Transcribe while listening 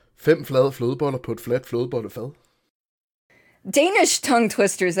5 flade flødeboller på et fladt flødebollefad. Danish tongue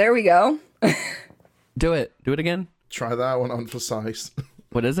twisters. There we go. Do it. Do it again. Try that one on for size.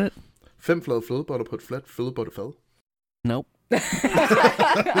 What is it? 5 flade flødeboller på et fladt flødebollefad. Nope. What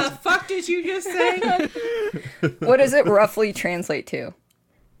the fuck did you just say? What does it roughly translate to?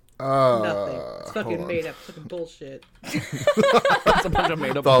 Nothing. It's fucking made up fucking bullshit. It's a bunch of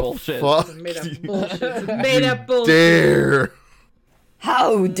made up bullshit. Fuck Made up you bullshit. It's made up bullshit. dare.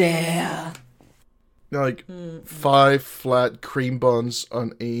 How dare! Like 5 flat cream buns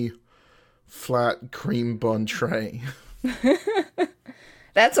on a flat cream bun tray.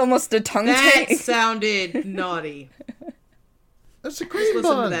 That's almost a tongue That tang. sounded naughty. That's a cream Listen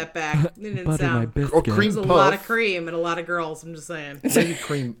bun. to that back. It didn't Butter my sound. biscuit. Or cream There's a puff. lot of cream and a lot of girls. I'm just saying.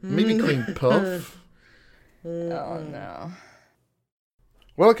 Maybe cream puff. Oh no.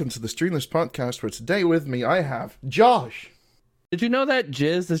 Welcome to the Streamless Podcast, where today with me I have Josh. Did you know that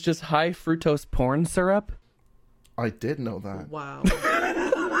jizz is just high fructose corn syrup? I did know that. Wow.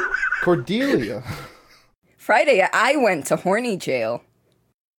 Cordelia. Friday, I went to horny jail.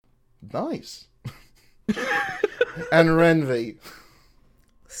 Nice. And Renvi.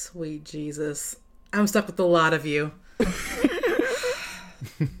 Sweet Jesus. I'm stuck with a lot of you.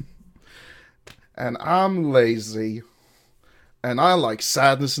 And I'm lazy. And I like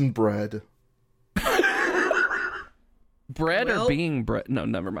sadness and bread. Bread Well- or being bread? No,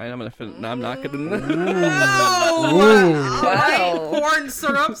 never mind. I'm gonna finish. No, I'm not gonna. Oh! Wow. Corn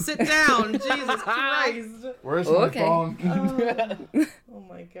syrup, sit down. Jesus Christ. Where's Okay. my phone? Oh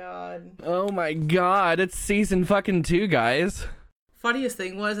my god. Oh my god! It's season fucking 2, guys. Funniest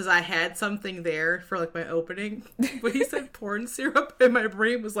thing was I had something there for like my opening, but he said corn syrup and my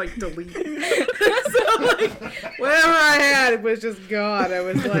brain was like delete. So like whatever I had it was just gone. I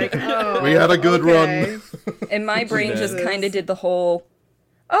was like, oh, We had a good okay. run. And my brain just Jesus. kind of did the whole,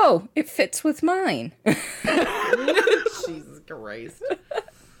 oh, it fits with mine. Jesus Christ.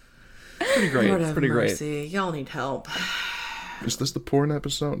 Pretty great. Lord It's have pretty great. mercy. Y'all need help. Is this the porn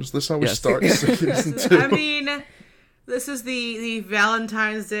episode? Is this how we Yes. start season 2? I mean, this is the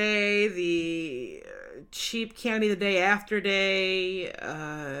Valentine's Day, the cheap candy the day after day.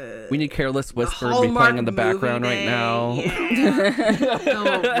 We need Careless Whisper to be Hallmark playing in the movie background right day. now. Yeah.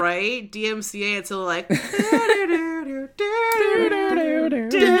 Oh, right? DMCA until like.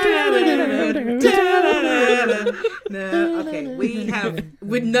 No, okay,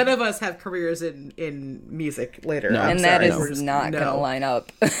 none of us have careers in music later. No. I'm And that sorry. is We're just- not going to no. line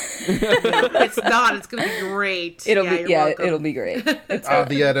up. It's not. It's gonna be great. It'll you're be, yeah, welcome. it'll be great. It's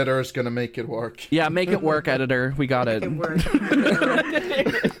The editor is going to make it work. Yeah, make it work, editor. We got it. It worked. God.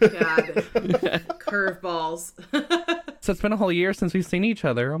 Curveballs. So it's been a whole year since we've seen each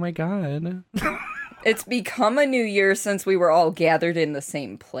other. Oh my god. It's become a new year since we were all gathered in the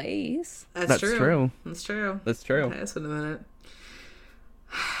same place. That's true. That's true. That's true. Okay, that's been a minute.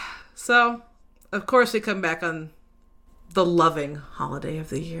 So, of course, we come back on the loving holiday of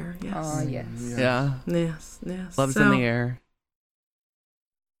the year. Yes. Oh, yes. Yeah. Yes. Yes. Love's So- in the air.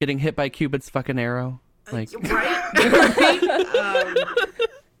 Getting hit by Cupid's fucking arrow. Like, Right?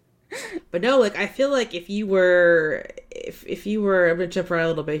 But no, like I feel like if you were, I'm gonna jump around a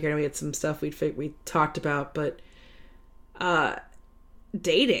little bit here, and we had some stuff we talked about, but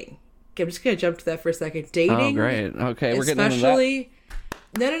dating. Okay, I'm just gonna jump to that for a second. Dating. oh great. Okay, we're getting into that. Especially,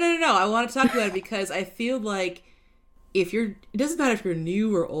 no. I want to talk about it because I feel like it doesn't matter if you're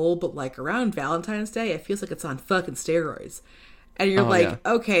new or old, but like around Valentine's Day, it feels like it's on fucking steroids. And you're Oh, like, yeah.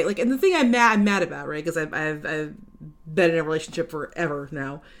 okay, like, and the thing I'm mad about, right? Because I've been in a relationship forever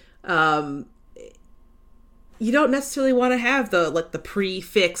now. You don't necessarily want to have the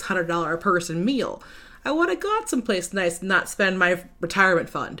prefix $100 a person meal. I want to go out someplace nice and not spend my retirement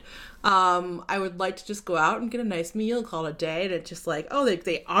fund. I would like to just go out and get a nice meal, call it a day, and it's just like, oh,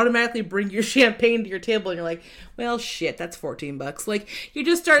 they automatically bring you champagne to your table, and you're like, well, shit, that's $14. Like, you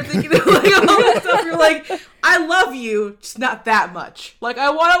just start thinking of like all that stuff. You're like, I love you, just not that much. Like,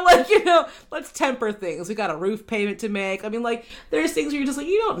 I want to let's temper things. We got a roof payment to make. I mean, like, there's things where you're just like,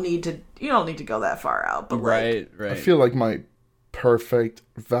 you don't need to go that far out. But Right. I feel like my perfect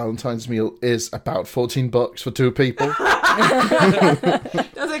Valentine's meal is about $14 for 2 people.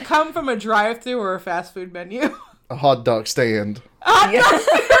 does it come from a drive-thru or a fast food menu? A hot dog stand.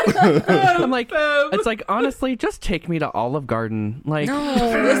 I'm like, it's like, honestly, just take me to Olive Garden. Like,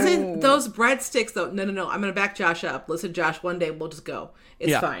 Listen, those breadsticks though. No. I'm gonna back Josh up. Listen, Josh, one day we'll just go. It's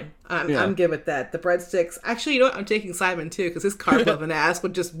Yeah. fine. Yeah. I'm good with that. The breadsticks. Actually, you know what? I'm taking Simon too because his carb loving ass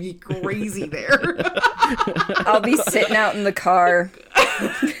would just be crazy there. I'll be sitting out in the car.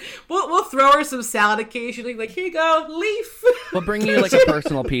 we'll throw her some salad occasionally. Like, here you go, leaf. We'll bring you like a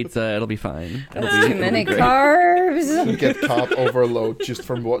personal pizza. It'll be fine. Too many carbs. You get carb overload just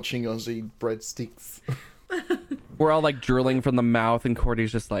from watching us eat breadsticks. We're all like drooling from the mouth, and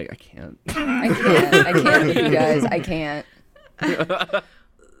Cordy's just like, I can't. I can't with you guys. I can't.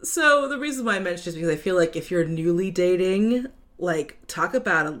 So the reason why I mentioned is because I feel like if you're newly dating, like, talk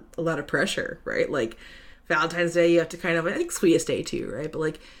about a lot of pressure, right? Like, Valentine's Day, you have to kind of, I think Sweetest Day too, right? But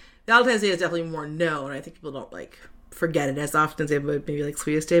like, Valentine's Day is definitely more known. I think people don't like forget it as often as they would maybe like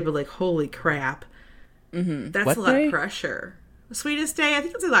Sweetest Day, but like, holy crap. That's What a lot day? of pressure. Sweetest Day, I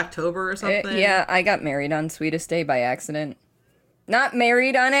think it's in October or something. Yeah, I got married on Sweetest Day by accident. Not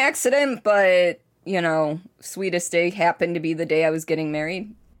married on accident, but, you know, Sweetest Day happened to be the day I was getting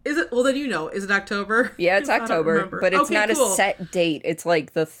married. Is it? Well, then is it October? Yeah, it's I don't October, remember. but it's Okay, not cool. a set date. It's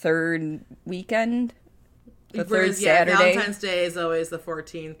like the third weekend. The third Whereas, Saturday. Valentine's Day is always the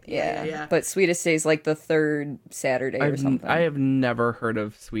 14th. Yeah. But Sweetest Day is like the third Saturday or something. I have never heard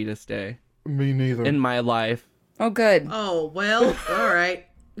of Sweetest Day Me neither. in my life. Oh, good. Oh, well, all right.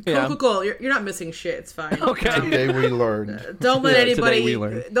 Yeah. Cool. You're not missing shit. It's fine. Okay. Today we learned. Don't let Yeah, today we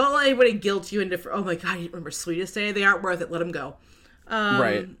learned. anybody guilt you into. Oh my god, you remember Sweetest Day? They aren't worth it. Let them go.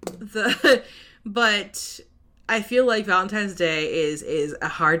 Right. But I feel like Valentine's Day is a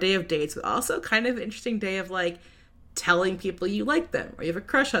hard day of dates, but also kind of an interesting day of like telling people you like them or you have a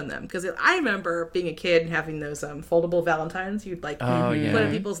crush on them. Because I remember being a kid and having those foldable Valentines. You'd like Oh, yeah. put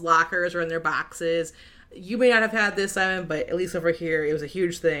in people's lockers or in their boxes. You may not have had this, Simon, but at least over here, it was a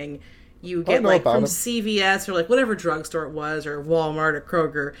huge thing. You get know like about from it. CVS or like whatever drugstore it was, or Walmart or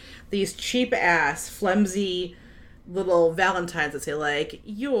Kroger, these cheap ass, flimsy little Valentines that say like,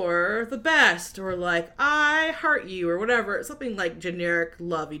 you're the best, or like, I heart you, or whatever. Something like generic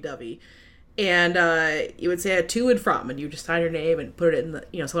lovey-dovey. And you would say to and from, and you just sign your name and put it in the,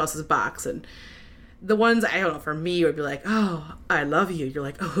 someone else's box. And the ones, I don't know, for me would be like, oh, I love you. You're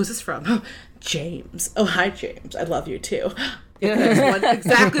like, oh, who's this from? Oh, James. Oh, hi, James. I love you too.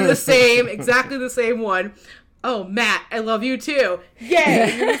 Exactly the same one. Oh, Matt, I love you too.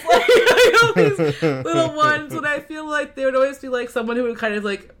 Yay! You're just like, all these little ones, and I feel like there would always be like someone who would kind of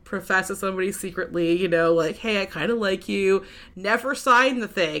like profess to somebody secretly, like, hey, I kind of like you. Never sign the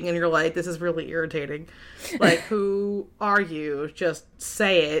thing, and you're like, this is really irritating. Like, who are you? Just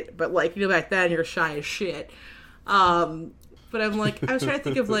say it. But like, back then you're shy as shit. But I'm like, I was trying to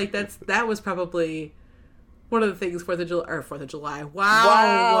think of like that was probably one of the things 4th of July.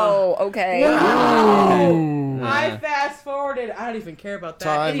 Wow. Okay. Wow. I fast forwarded. I don't even care about that.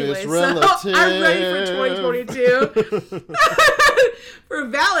 Time anyway, is so relative. I'm ready for 2022. For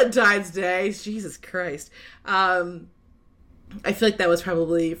Valentine's Day. Jesus Christ. I feel like that was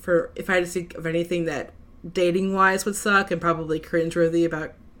probably if I had to think of anything that dating wise would suck and probably cringeworthy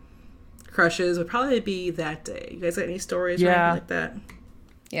about crushes, would probably be that day. You guys got any stories or anything like that?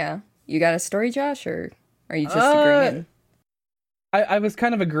 Yeah. You got a story, Josh, or are you just agreeing? I was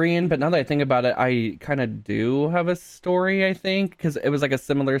kind of agreeing, but now that I think about it, I kind of do have a story, I think, because it was like a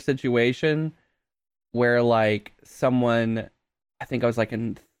similar situation where like someone, I think I was like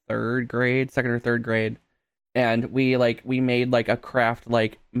in second or third grade, and we made like a craft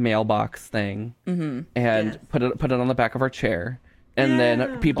like mailbox thing and put it on the back of our chair, and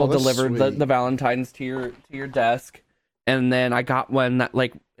then people Oh, that's delivered sweet. the Valentines to your desk, and then I got one that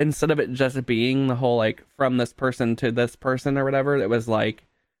like, instead of it just being the whole like from this person to this person or whatever, it was like,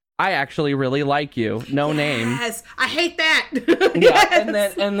 I actually really like you, no name. Yes, I hate that. Yeah,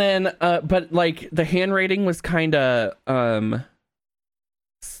 Yes. and then but like the handwriting was kind of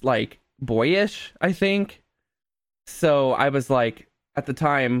like boyish, I think. So I was like, at the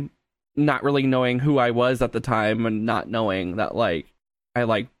time, not really knowing who I was at the time and not knowing that like I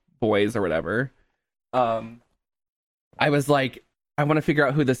like boys or whatever. I was like, I want to figure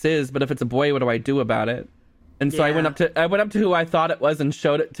out who this is, but if it's a boy, what do I do about it? And so I went up to who I thought it was and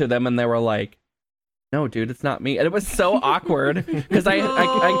showed it to them, and they were like, no, dude, it's not me. And it was so awkward because I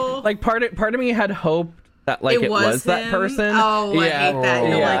like part of me had hoped that like it was that him? person. Oh, I hate that.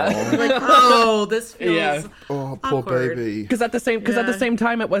 You're Yeah. like, oh, this feels Yeah. Oh, poor awkward. baby. Because at the same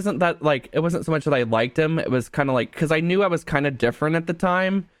time, it wasn't that like, it wasn't so much that I liked him. It was kind of like, because I knew I was kind of different at the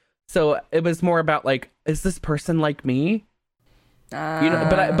time, so it was more about like, is this person like me?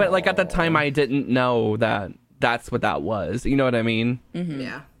 But like at the time, I didn't know that that's what that was. You know what I mean?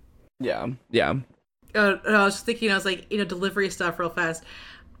 Yeah. Yeah. I was just thinking, I was like, delivery stuff real fast.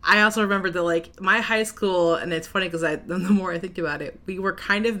 I also remember that, like, my high school, and it's funny because the more I think about it, we were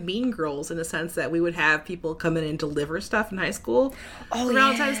kind of mean girls in the sense that we would have people come in and deliver stuff in high school for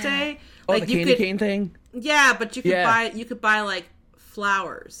Valentine's Day. Oh, Like, the candy cane thing? Yeah, but you could buy like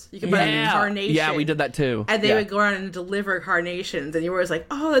flowers. You could buy a carnation. Yeah, we did that too. And they would go around and deliver carnations, and you were always like,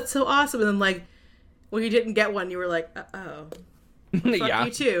 "Oh, that's so awesome!" And then like, when you didn't get one, you were like, "Uh-oh." Fuck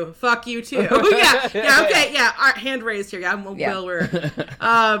you too. Fuck you too. yeah. Okay. Yeah. All right, hand raised here. Yeah, I'm well aware.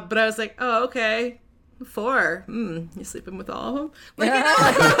 But I was like, oh, okay. 4. You sleeping with all of them?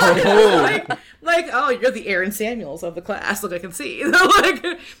 Like, oh, you're the Aaron Samuels of the class. Look, I can see. Like,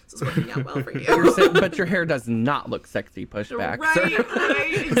 this is working out well for you. But your hair does not look sexy pushed back. Right.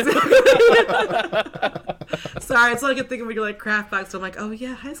 Sorry, it's all I can think of when you're like craft box. So I'm like, oh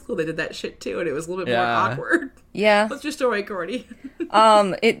yeah, high school they did that shit too, and it was a little bit more awkward. Yeah. What's your story, Cordy?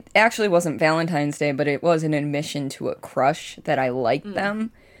 It actually wasn't Valentine's Day, but it was an admission to a crush that I liked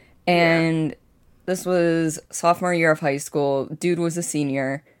them. And this was sophomore year of high school. Dude was a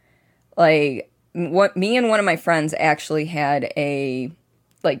senior. Like, me and one of my friends actually had a,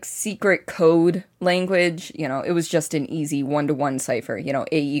 like, secret code language. You know, it was just an easy 1-to-1 cipher. You know,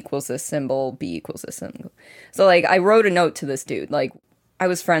 A equals this symbol, B equals this symbol. So, like, I wrote a note to this dude. Like, I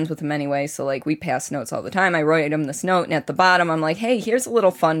was friends with him anyway, so, like, we passed notes all the time. I wrote him this note, and at the bottom, I'm like, hey, here's a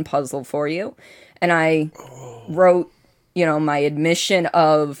little fun puzzle for you. And I wrote, you know, my admission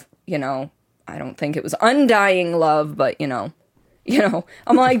of, you know, I don't think it was undying love, but, you know,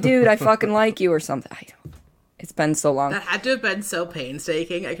 I'm like, dude, I fucking like you or something. It's been so long. That had to have been so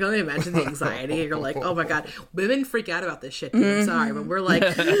painstaking. I can only imagine the anxiety. You're like, oh my God, women freak out about this shit. Dude. I'm sorry, but we're like...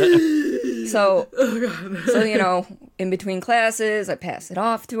 So, you know, in between classes, I pass it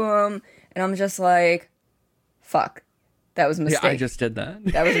off to him, and I'm just like, fuck, that was a mistake. Yeah, I just did that.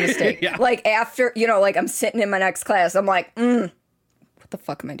 That was a mistake. Like, after, you know, like, I'm sitting in my next class, I'm like, what the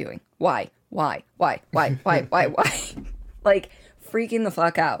fuck am I doing? Why? Like, freaking the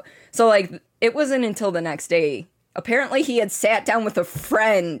fuck out. So, like, it wasn't until the next day. Apparently, he had sat down with a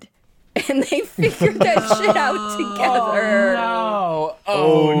friend, and they figured that shit out together.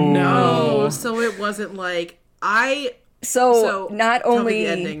 Oh no. So it wasn't like not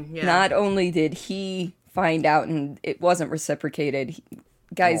only did he find out and it wasn't reciprocated,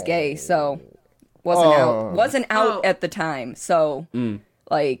 guy's gay, so wasn't out at the time. So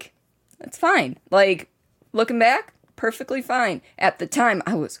like, it's fine. Like, looking back, perfectly fine. At the time,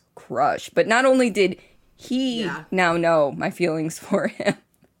 I was crushed. But not only did he now know my feelings for him,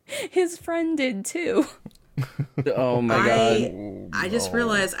 his friend did too. Oh my God. I just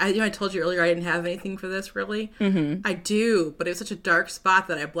realized, I told you earlier I didn't have anything for this, really. Mm-hmm. I do, but it was such a dark spot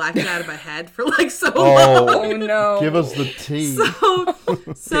that I blacked it out of my head for like so long. Oh no. Give us the tea. So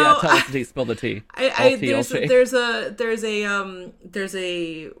yeah, tell us the tea, spill the tea. There's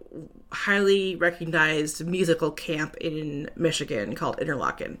a highly recognized musical camp in Michigan called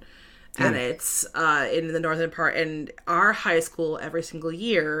Interlochen. And it's in the northern part. And our high school every single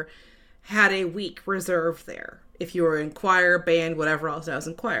year had a week reserved there. If you were in choir, band, whatever else, I was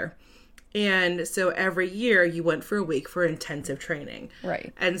in choir. And so every year you went for a week for intensive training.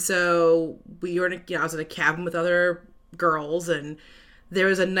 Right. And so I was in a cabin with other girls, and there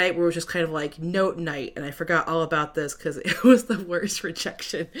was a night where it was just kind of like note night, and I forgot all about this because it was the worst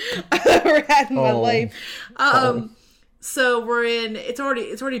rejection I've ever had in my life. So it's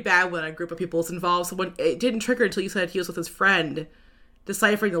already bad when a group of people is involved. So when it didn't trigger until you said he was with his friend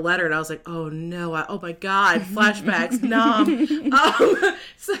deciphering the letter, and I was like, oh no, oh my God, flashbacks,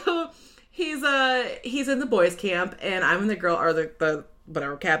 so he's in the boys' camp, and I'm in the girl, or the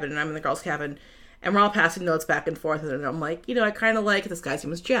whatever cabin, and I'm in the girls' cabin, and we're all passing notes back and forth, and I'm like, I kind of like, this guy's name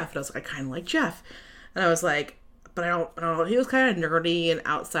was Jeff, and I was like, I kind of like Jeff, and I was like, but I don't, he was kind of nerdy and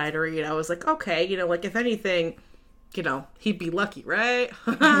outsidery, and I was like, okay, like, if anything, he'd be lucky, right?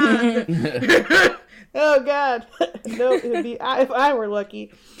 Oh God, no, it would be if I were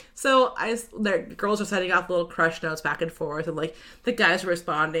lucky. So the girls are sending off little crush notes back and forth, and like the guys are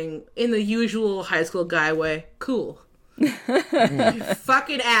responding in the usual high school guy way. Cool. You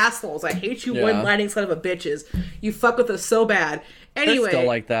fucking assholes! I hate you, one-lining son of a bitches. You fuck with us so bad. Anyway, they're still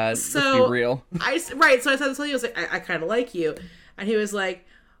like that. So let's be real. So I said to something. I was like, I kind of like you, and he was like,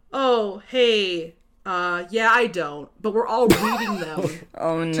 oh hey, yeah, I don't, but we're all reading them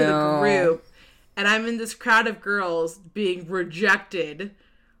to the group. And I'm in this crowd of girls being rejected.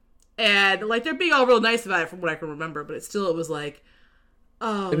 And, like, they're being all real nice about it from what I can remember. But it was like,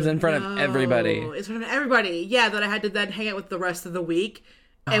 oh, it was in front of everybody. It's in front of everybody. Yeah, that I had to then hang out with the rest of the week.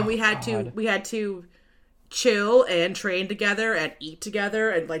 And we had to chill and train together and eat together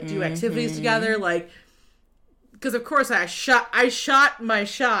and, like, do activities together. Like, because, of course, I shot my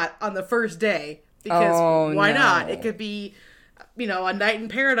shot on the first day. Because why not? It could be... a night in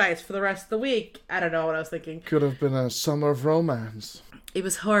paradise for the rest of the week. I don't know what I was thinking. Could have been a summer of romance. It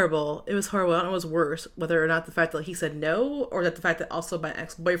was horrible. It was horrible. I don't know what was worse, whether or not the fact that he said no, or that the fact that also my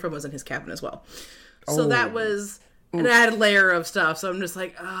ex-boyfriend was in his cabin as well. So that was an added layer of stuff. So I'm just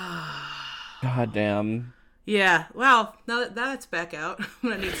like, God damn. yeah. Well, now that that's back out, I'm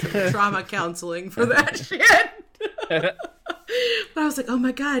gonna need some trauma counseling for that shit. But I was like, oh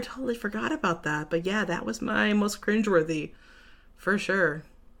my god, I totally forgot about that. But yeah, that was my most cringeworthy, for sure.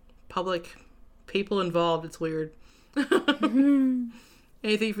 Public people involved. It's weird.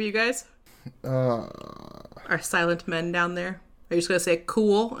 Anything for you guys? Our silent men down there. Are you just gonna say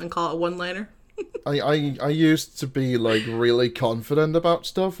cool and call it one-liner? I used to be like really confident about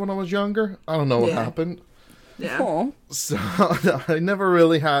stuff when I was younger. I don't know what Yeah. happened. Yeah. Oh, So I never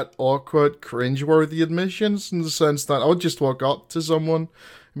really had awkward, cringeworthy admissions in the sense that I would just walk up to someone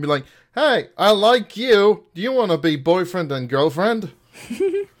and be like, "Hey, I like you. Do you want to be boyfriend and girlfriend?"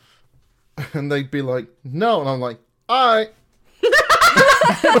 And they'd be like, "No," and I'm like, "All right."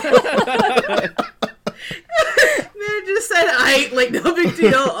 They just said, like, no big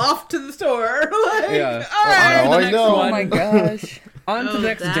deal, off to the store. Like, Yeah. all right. Now I know. oh my gosh. On to the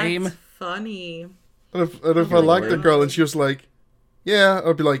next that's game. funny. And if I liked the girl and she was like, "Yeah,"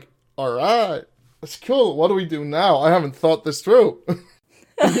 I'd be like, "All right, that's cool. What do we do now? I haven't thought this through."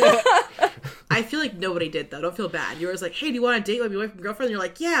 I feel like nobody did, though. Don't feel bad. You were just like, hey, do you want to date with your wife and girlfriend? And you're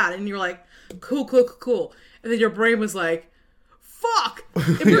like, yeah. And you're like, cool. And then your brain was like, fuck!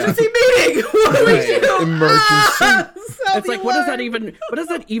 Emergency meeting! What do we Right. do? Emergency. It's like, what does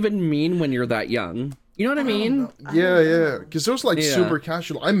that even mean when you're that young? You know what I mean? Yeah. Because it was like Yeah. super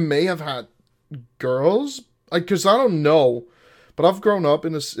casual. I may have had girls, because I don't know, but I've grown up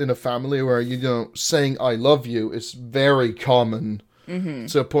in a family where saying "I love you" is very common.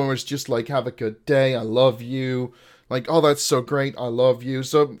 To a point where it's just like, "Have a good day, I love you." Like, "Oh, that's so great, I love you."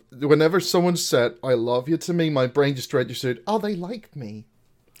 So whenever someone said "I love you" to me, my brain just registered, "Oh, they like me.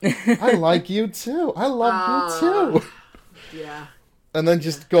 I like you too. I love you too." Yeah. And then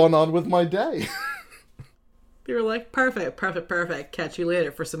just gone on with my day. You were like, perfect. Catch you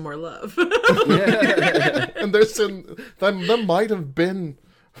later for some more love. And there might have been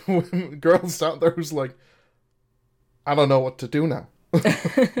girls out there who's like, "I don't know what to do now."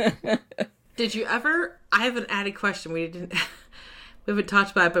 Did you ever? I have an added question. We haven't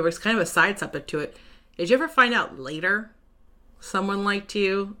talked about it, but it's kind of a side subject to it. Did you ever find out later someone liked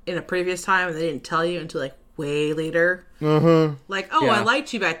you in a previous time and they didn't tell you until like way later? Like, oh, Yeah. I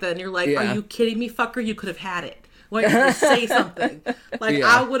liked you back then. You're like, Yeah. are you kidding me, fucker? You could have had it. Why didn't you say something? Like, Yeah.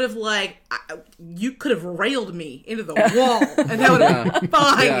 I would have you could have railed me into the wall, and that would have been Yeah.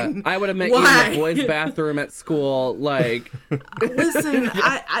 fine. I would have met Why? you in the boys' bathroom at school. Like, Listen,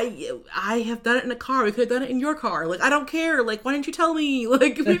 I have done it in a car. We could have done it in your car. Like, I don't care. Like, why didn't you tell me?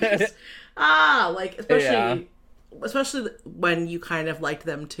 Like, we just, like, especially when you kind of liked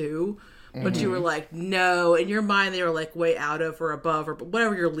them too. But you were like, no, in your mind they were like way out of or above or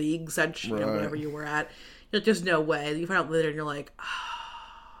whatever your league said, you know, Right. whatever you were at. You're like, there's no way. You find out later and you're like,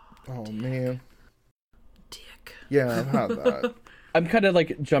 Oh man. dick. Yeah, I've had that. I'm kind of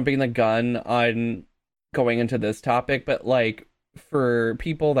like jumping the gun on going into this topic, but like for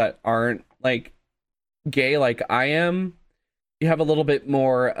people that aren't like gay like I am, you have a little bit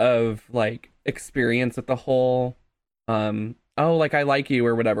more of like experience with the whole oh, like I like you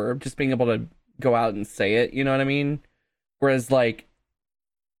or whatever, just being able to go out and say it, you know what I mean? Whereas like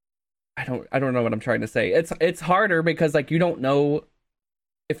I don't know what I'm trying to say. It's harder because like you don't know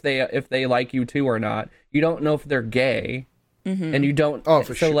if they like you too or not. You don't know if they're gay. And you don't. Oh,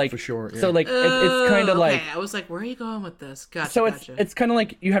 for so sure. like For sure. Yeah. so like it's kind of like Okay, I was like, where are you going with this? Gotcha. so gotcha. it's kind of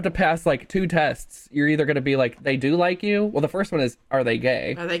like you have to pass like two tests. You're either going to be like they do like you. Well, the first one is are they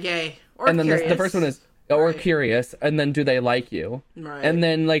gay? Are they gay? Or And then the curious? first one is or Right. curious, and then do they like you? Right. And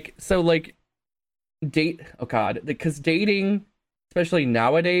then like so like date. Oh God, because dating, especially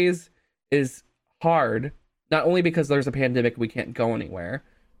nowadays, is hard. Not only because there's a pandemic, we can't go anywhere,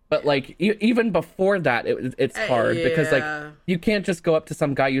 but like even before that, it's hard because like yeah. you can't just go up to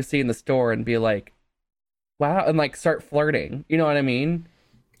some guy you see in the store and be like, wow, and like start flirting. You know what I mean?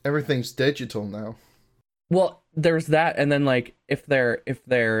 Everything's digital now. Well, there's that, and then like if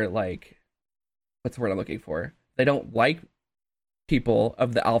they're like, what's the word I'm looking for? They don't like people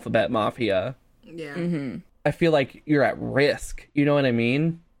of the alphabet mafia. Yeah. Mm-hmm. I feel like you're at risk. You know what I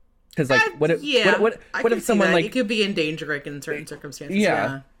mean? Because like, what if yeah, what I if can see someone that. like you could be endangering in certain circumstances.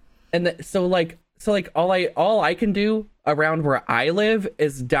 Yeah. and so like all I can do around where I live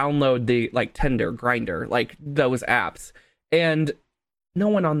is download the like Tinder, Grindr, like those apps, and no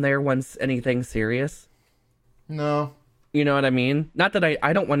one on there wants anything serious. No. You know what I mean? Not that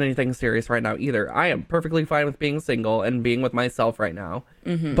I don't want anything serious right now either. I am perfectly fine with being single and being with myself right now.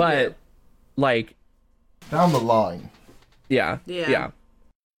 But like Down the line. yeah. Yeah.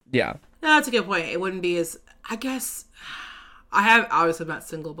 No, that's a good point. It wouldn't be as, I guess, obviously I'm not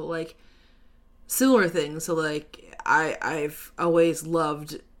single, but like similar things. So like I've always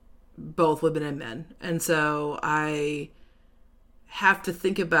loved both women and men. And so I have to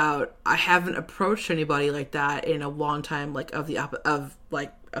think about, I haven't approached anybody like that in a long time, like of the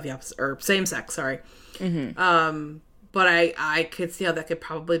opposite or same sex, sorry. But I could see how that could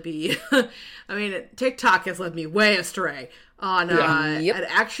probably be. I mean, TikTok has led me way astray on it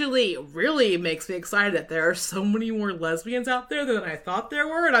actually really makes me excited that there are so many more lesbians out there than I thought there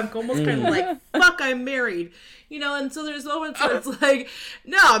were, and I'm almost kind of like, fuck, I'm married, you know. And so there's moments where it's like,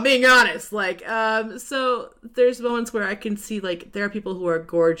 no, I'm being honest, like so there's moments where I can see like there are people who are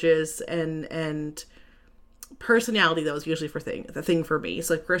gorgeous, and personality though is usually the thing for me.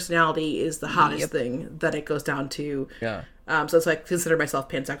 So like personality is the hottest thing that it goes down to. So it's like, consider myself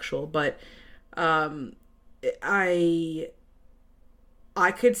pansexual, but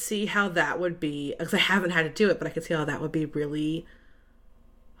I could see how that would be, because I haven't had to do it, but I could see how that would be really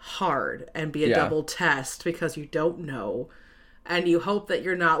hard and be a double test, because you don't know, and you hope that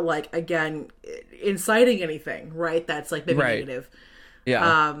you're not like, again, inciting anything, right? That's like maybe negative.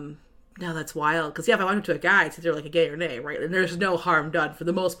 No, that's wild, because if I went up to a guy, it's either like a gay or nay, right? And there's no harm done for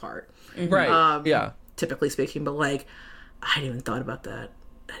the most part, right? Typically speaking, but like I hadn't even thought about that.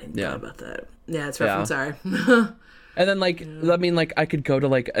 Yeah, it's rough. I'm sorry. And then like, I mean, like I could go to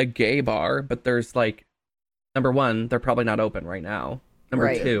like a gay bar, but there's like, number one, they're probably not open right now.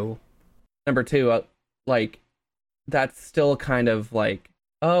 Number two, like that's still kind of like,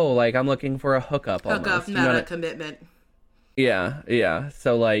 oh, like I'm looking for a hookup, not a commitment. Yeah.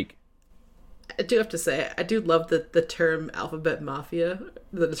 So like, I do have to say, I do love the term alphabet mafia,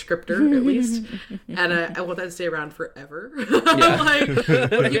 the descriptor at least, and I want that to stay around forever. Like,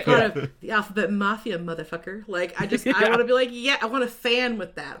 you part of the alphabet mafia, motherfucker. Like, I want to be like, I want a fan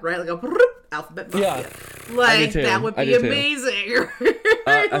with that, right? Like a alphabet mafia. Like that would be amazing.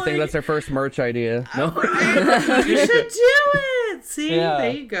 I think that's our first merch idea. No, you should do it. See,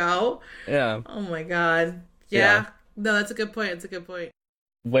 there you go. Yeah. Oh my god. Yeah. No, that's a good point. It's a good point.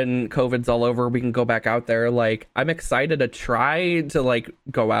 When COVID's all over, we can go back out there. Like, I'm excited to try to like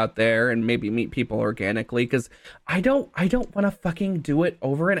go out there and maybe meet people organically, because I don't want to fucking do it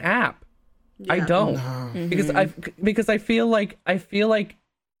over an app. I don't. Because I feel like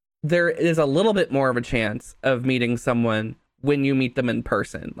there is a little bit more of a chance of meeting someone when you meet them in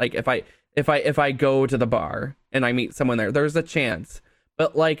person. Like if I go to the bar and I meet someone there's a chance.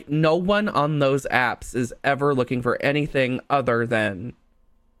 But like, no one on those apps is ever looking for anything other than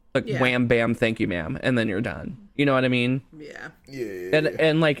like wham bam, thank you ma'am, and then you're done. You know what I mean? Yeah.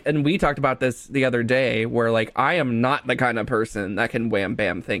 And we talked about this the other day, where like I am not the kind of person that can wham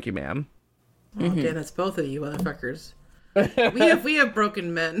bam, thank you ma'am. Oh damn, that's both of you motherfuckers. we have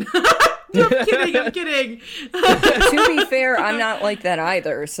broken men. I'm kidding. To be fair, I'm not like that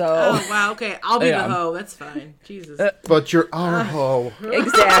either, so. Oh wow, okay, I'll be the hoe. That's fine. Jesus. But you're our hoe.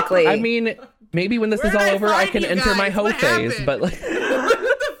 Exactly. I mean, maybe when this is all over, I can enter my hoe phase, but like.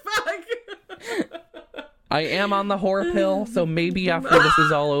 I am on the whore pill, so maybe after this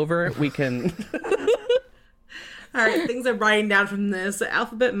is all over, we can. All right, things I'm writing down from this: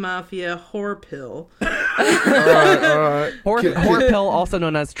 Alphabet Mafia, whore pill. All right. Whore pill, also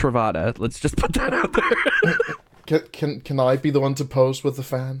known as Truvada. Let's just put that out there. Can I be the one to pose with the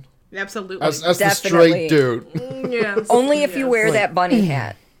fan? Absolutely. As the straight dude. Yes. Only if you wear that bunny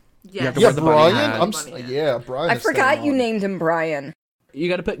hat. Yes. Yeah, Brian. Brian. I forgot you named him Brian. You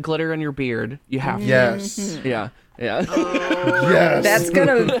got to put glitter on your beard. You have to. Yes. Yeah. Oh, yes. That's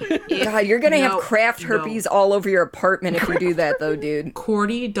God, you're gonna have craft herpes all over your apartment if you do that, though, dude.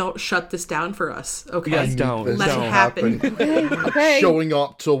 Cordy, don't shut this down for us, okay? Yes, don't. Let it happen. Okay. Showing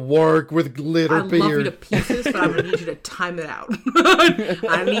up to work with glitter beard. I love you to pieces, but I'm gonna need you to time it out.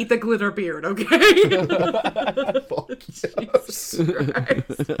 I need the glitter beard, okay? Fuck yes.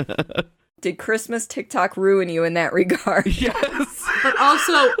 Did Christmas TikTok ruin you in that regard? Yes. But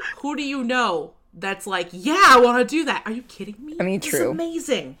also, who do you know that's like, yeah, I want to do that? Are you kidding me? I mean, This true. is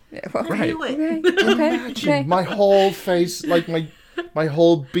amazing. Right. Do it. Okay. My whole face, like my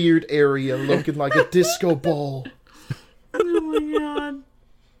whole beard area looking like a disco ball. Oh my god.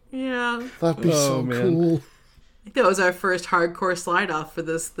 Yeah. That'd be so cool. I think that was our first hardcore slide off for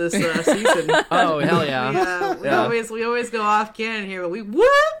this season. Oh hell yeah! We always go off canon here, but we whoop.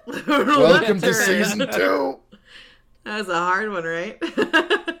 Welcome to season 2. That was a hard one, right?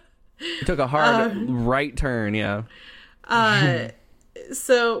 It took a hard right turn. Yeah.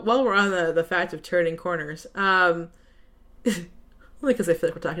 So while we're on the fact of turning corners, only because I feel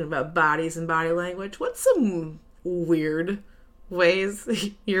like we're talking about bodies and body language, what's some weird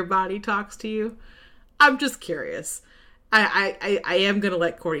ways your body talks to you? I'm just curious. I am going to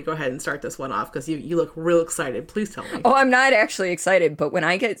let Courtney go ahead and start this one off because you look real excited. Please tell me. Oh, I'm not actually excited, but when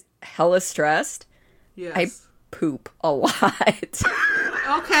I get hella stressed, Yes. I poop a lot.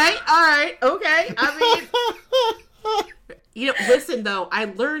 Okay, all right, okay. I mean, listen though, I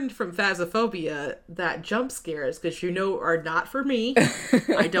learned from Phasmophobia that jump scares, because are not for me.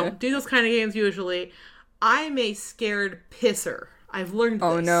 I don't do those kind of games usually. I'm a scared pisser. I've learned this.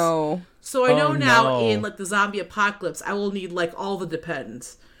 Oh no. So I know now no. in like the zombie apocalypse, I will need like all the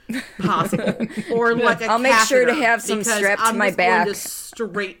Depends possible, or like a I'll make sure to catheter, have some because strapped to I'm my just going to back.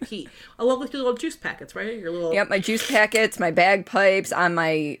 straight pee. I love like your little juice packets, right? Your little Yep, my juice packets, my bagpipes on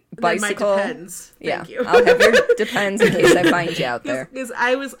my bicycle. My Depends. Thank you. I'll have your Depends in case I find you out there. Because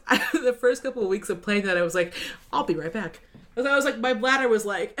the first couple of weeks of playing that, I was like, I'll be right back. Because I was like, my bladder was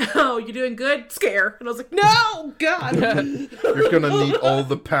like, oh, you doing good? Scare. And I was like, no, God. You're gonna need all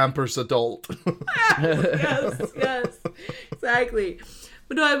the Pampers adult. yes, exactly.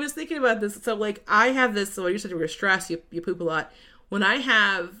 But no, I was thinking about this. So like, I have this. So you said you were stressed, you poop a lot. When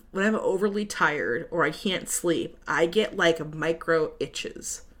I'm overly tired or I can't sleep, I get like micro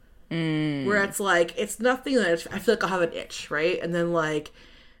itches. Where it's like, it's nothing that I feel like I'll have an itch, right? And then like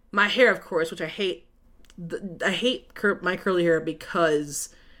my hair, of course, which I hate. I hate my curly hair because,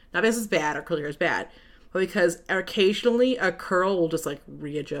 not because it's bad or curly hair is bad, but because occasionally a curl will just like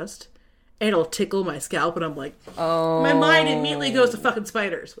readjust and it'll tickle my scalp, and I'm like, Oh. my mind immediately goes to fucking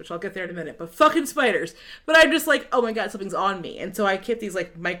spiders, which I'll get there in a minute, but fucking spiders. But I'm just like, oh my God, something's on me. And so I get these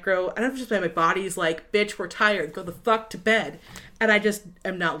like micro, I don't know if it's just my body's like, bitch, we're tired, go the fuck to bed. And I just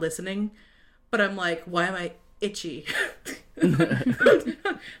am not listening. But I'm like, why am I itchy? I'm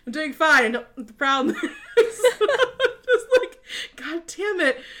doing fine. The problem is just like, God damn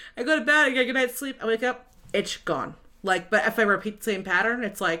it. I go to bed, I get a good night's sleep, I wake up, itch gone. Like, but if I repeat the same pattern,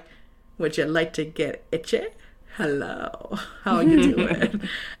 it's like, would you like to get itchy? Hello. How are you doing? And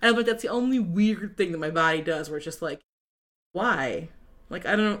I'm like, that's the only weird thing that my body does, where it's just like, why? Like,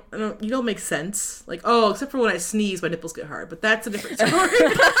 I don't, you don't make sense. Like, oh, except for when I sneeze, my nipples get hard, but that's a different story.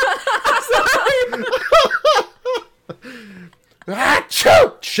 I'm sorry.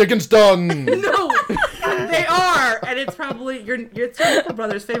 Achoo! Chicken's done. No, they are, and it's probably your nipple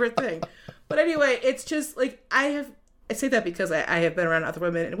brother's favorite thing. But anyway, it's just like I say that because I have been around other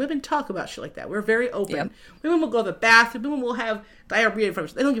women, and women talk about shit like that. We're very open. Yep. Women will go to the bathroom. Women will have diarrhea in front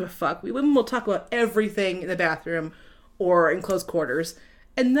of us. They don't give a fuck. Women will talk about everything in the bathroom or in close quarters.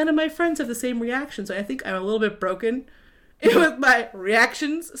 And none of my friends have the same reaction. So I think I'm a little bit broken with my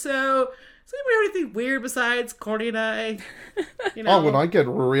reactions. So does anybody have anything weird besides Courtney and I? You know, Oh, when I get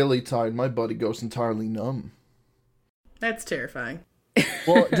really tired, my body goes entirely numb. that's terrifying.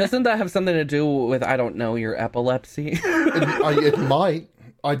 Well, doesn't that have something to do with, I don't know, your epilepsy? It might.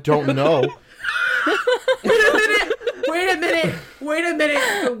 I don't know. Wait a minute.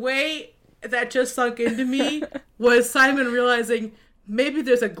 The way that just sunk into me was Simon realizing maybe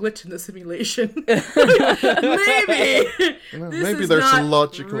there's a glitch in the simulation. Maybe. This Maybe is there's not a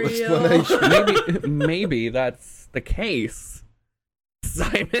logical real. explanation. maybe that's the case,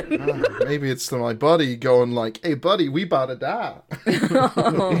 Simon. Maybe it's my buddy going like, "Hey, buddy, we about to die."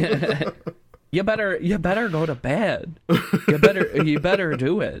 You better go to bed. You better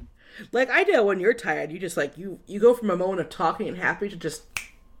do it. Like, I know when you're tired, you just like, you go from a moment of talking and happy to just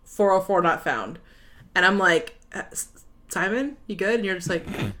 404 not found. And I'm like, Simon, you good? And you're just like,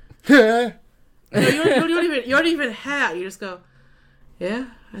 Yeah. no, you don't even have. You just go, yeah,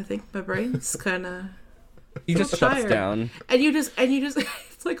 I think my brain's kind of. He just shuts down. And you just,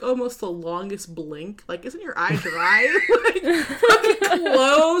 it's like almost the longest blink. Like, isn't your eye dry? Like, fucking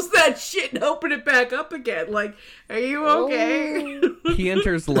close that shit and open it back up again. Like, are you okay? He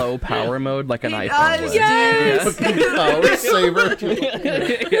enters low power mode like an iPhone would. Yes. Power saver.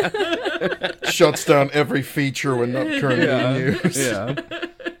 Shuts down every feature when not currently in use. Yeah.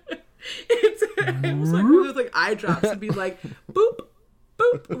 It was like one of those like eye drops and be like, boop,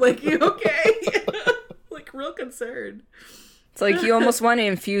 boop. Like, you okay? Like, real concerned. It's like you almost want to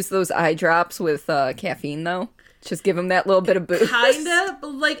infuse those eye drops with caffeine, though. Just give them that little bit of boost. Kinda,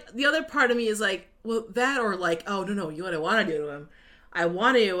 but like the other part of me is like, well, that or like, oh no, you know what I want to do to him? I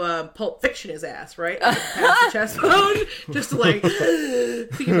want to Pulp Fiction his ass, right? Like, past the chest bone, just to like,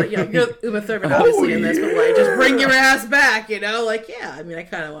 thinking about, you're Uma Thurman obviously in this, but like, just bring your ass back, you know? Like, yeah, I mean, I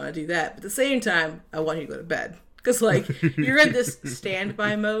kind of want to do that, but at the same time, I want you to go to bed because like you're in this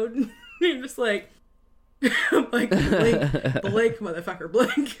standby mode. You're just like, Like, blink, motherfucker,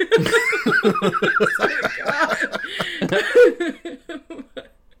 blink.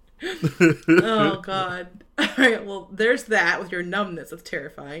 Oh, God. All right, well, there's that with your numbness. That's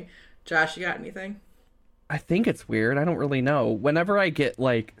terrifying. Josh, you got anything? I think it's weird. I don't really know. Whenever I get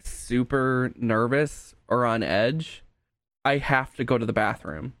like super nervous or on edge, I have to go to the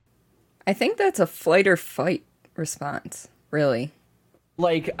bathroom. I think that's a flight or fight response, really.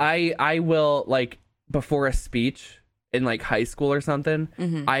 Like I will, like, before a speech in like high school or something,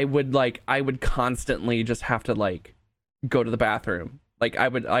 I would constantly just have to like go to the bathroom. Like I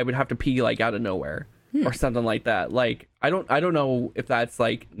would have to pee like out of nowhere or something like that. Like I don't know if that's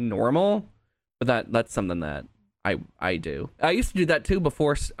like normal, but that's something that I do. I used to do that too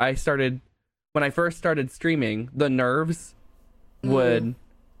before I started. When I first started streaming, the nerves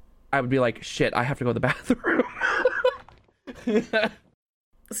I would be like, shit, I have to go to the bathroom.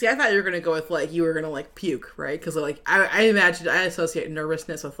 See, I thought you were going to go with, like, you were going to, like, puke, right? Because, like, I imagined, I associate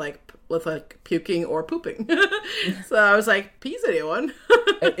nervousness with puking or pooping. So I was like, pees anyone?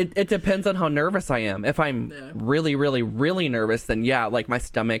 It depends on how nervous I am. If I'm really, really, really nervous, then yeah, like, my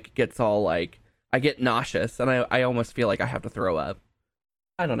stomach gets all, like, I get nauseous, and I almost feel like I have to throw up.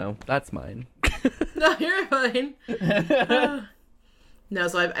 I don't know. That's mine. No, you're fine. No,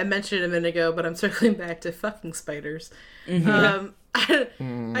 so I mentioned it a minute ago, but I'm circling back to fucking spiders. Okay,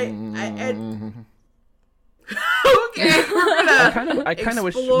 we're gonna. I kind of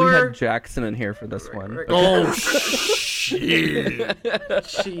wish we had Jackson in here for this one. Oh shit!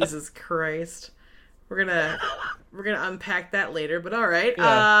 Jesus Christ! We're gonna unpack that later, but all right.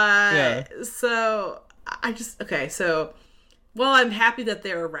 So so while I'm happy that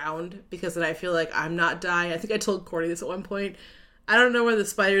they're around, because then I feel like I'm not dying. I think I told Courtney this at one point. I don't know where the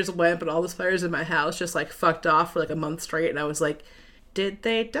spiders went, but all the spiders in my house just, like, fucked off for, like, a month straight, and I was like, did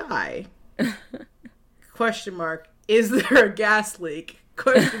they die? Question mark. Is there a gas leak?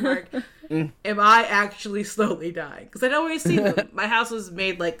 Question mark. Am I actually slowly dying? Because I'd always seen them. My house was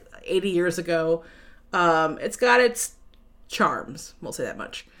made, like, 80 years ago. It's got its charms, we'll say that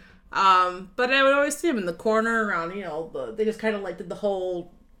much. But I would always see them in the corner around, they just kind of, like, did the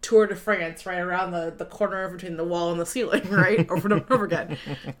whole Tour de France right around the corner between the wall and the ceiling, right? Over and over again.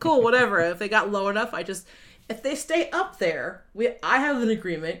 Cool, whatever. If they got low enough, if they stay up there, I have an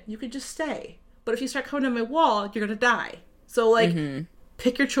agreement, you can just stay. But if you start coming on my wall, you're gonna die. So, like,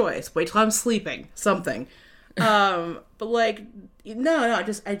 pick your choice. Wait till I'm sleeping. Something. But, like,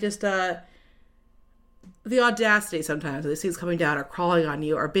 I just the audacity sometimes of these things coming down or crawling on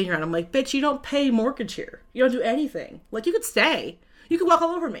you or being around. I'm like, bitch, you don't pay mortgage here. You don't do anything. Like, you could stay. You could walk all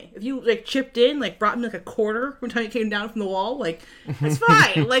over me. If you, like, chipped in, like, brought me, like, a quarter every time you came down from the wall, like, that's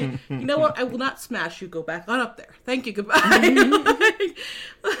fine. Like, you know what? I will not smash you. Go back on up there. Thank you. Goodbye.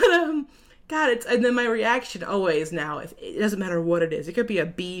 God, and then my reaction always now, if it doesn't matter what it is. It could be a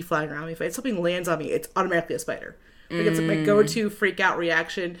bee flying around me. If something lands on me, it's automatically a spider. Like, it's my go-to freak-out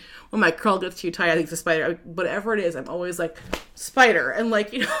reaction. When my curl gets too tight, I think it's a spider. Whatever it is, I'm always like, spider. And,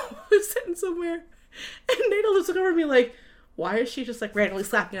 like, I'm sitting somewhere, and Nato looks over at me like, why is she just, like, randomly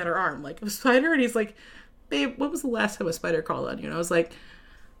slapping at her arm? Like, a spider? And he's like, babe, when was the last time a spider crawled on you? And I was like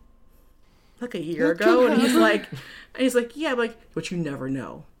a year ago. And he's like, yeah, but you never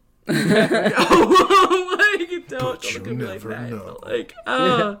know. You never know. Like, don't look at me like that. But, like,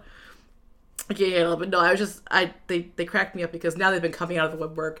 I can't handle it. But no, they cracked me up because now they've been coming out of the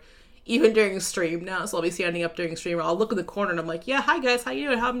woodwork. Even during stream now, so I'll be standing up during stream. I'll look in the corner and I'm like, yeah, hi guys, how you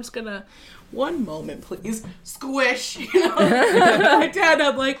doing? I'm just gonna, one moment please, squish, my dad.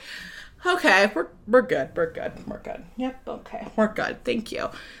 I'm like, okay, we're good. Yep, okay, we're good, thank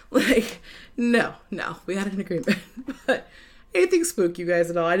you. Like, no, we had an agreement. But anything spook you guys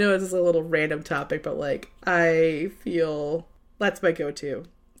at all? I know this is a little random topic, but, like, I feel that's my go-to,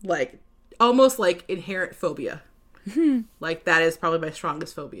 like, almost like inherent phobia. Like, that is probably my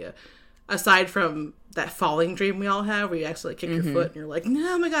strongest phobia. Aside from that falling dream we all have, where you actually kick your foot and you're like,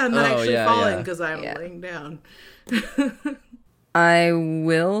 no, oh my god, I'm not actually falling because I'm laying down. I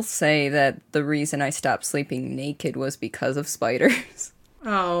will say that the reason I stopped sleeping naked was because of spiders.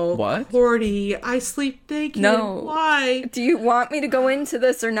 Oh, what? Cordy, I sleep naked. No. Why? Do you want me to go into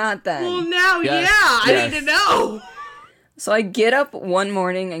this or not then? Well, now, I need to know. So I get up one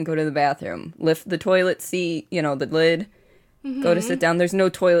morning and go to the bathroom, lift the toilet seat, the lid, go to sit down. There's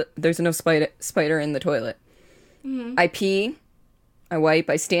no spider in the toilet. I pee, I wipe,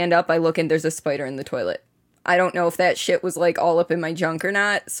 I stand up, I look, and there's a spider in the toilet. I don't know if that shit was, like, all up in my junk or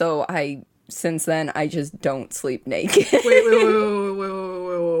not, so since then, I just don't sleep naked.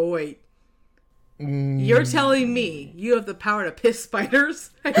 Wait. You're telling me you have the power to piss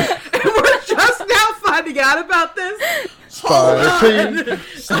spiders? And we're just now finding out about this? Spider Pig.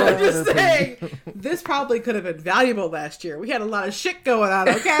 I'm just saying, this probably could have been valuable last year. We had a lot of shit going on,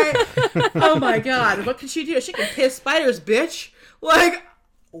 okay? Oh my god, what can she do? She can piss spiders, bitch. Like,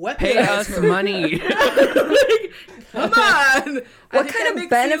 what? Pay us money. Like, come on. What kind of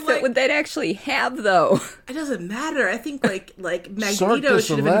benefit would that actually have, though? It doesn't matter. I think like Magneto Circus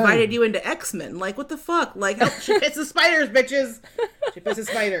should have of invited you into X-Men. Like, what the fuck? Like, help, she pisses spiders, bitches. She pisses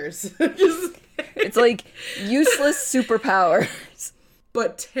spiders. Just, It's like useless superpowers.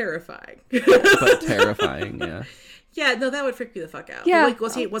 but terrifying. But terrifying, yeah. Yeah, no, that would freak me the fuck out. Yeah. Like,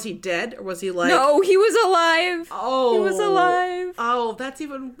 was he dead, or was he like? No, he was alive. Oh, He was alive. Oh, that's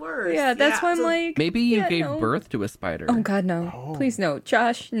even worse. Yeah, that's why I'm so- like... Maybe you yeah, gave no. birth to a spider. Oh, God, no. Please, no.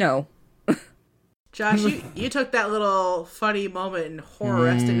 Josh, no. Josh, you took that little funny moment and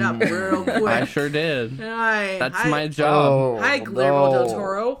horrored it up real quick. I sure did. Hi, That's my job. Oh, Hi, Guillermo del no.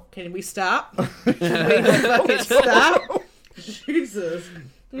 Toro. Can we stop? Can we fucking stop? Jesus.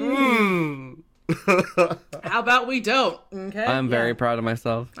 How about we don't? Okay. I'm very proud of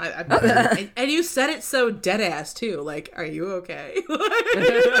myself. And you said it so dead ass too. Like, are you okay?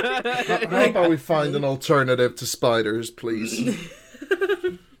 How about we find an alternative to spiders, please?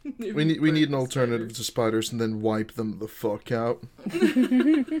 We need an alternative to spiders and then wipe them the fuck out.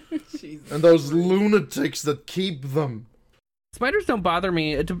 Jesus. And those lunatics that keep them. Spiders don't bother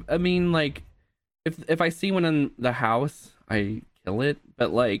me. I mean, like, if I see one in the house, I kill it.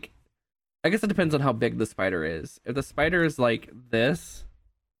 But like, I guess it depends on how big the spider is. If the spider is like this,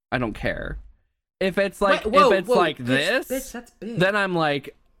 I don't care. If it's like Wait, whoa, like bitch, this, bitch, that's big. then I'm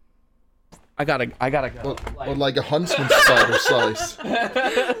like, I gotta go. Or like a huntsman spider size.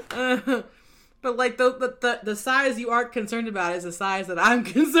 But like the size you aren't concerned about is the size that I'm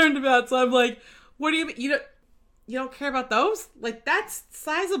concerned about. So I'm like, what do you mean? You don't care about those? Like, that's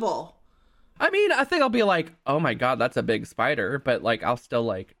sizable. I mean, I think I'll be like, oh my god, that's a big spider. But like, I'll still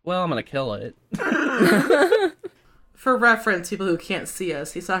like, well, I'm gonna kill it. For reference, people who can't see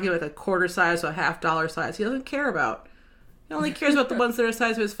us, he's talking like a quarter size to a $50 size. He doesn't care about. He only cares about the ones that are the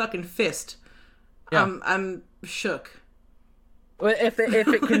size of his fucking fist. Yeah. I'm shook. If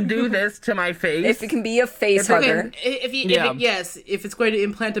it can do this to my face, If it can be a face hugger. If it's going to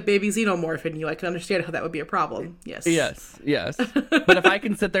implant a baby xenomorph in you, I can understand how that would be a problem. Yes. yes. But if I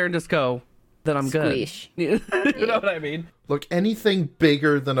can sit there and just go, then I'm good. Squeesh. You know what I mean? Look, anything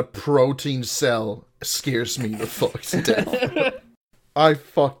bigger than a protein cell scares me the fuck to death. I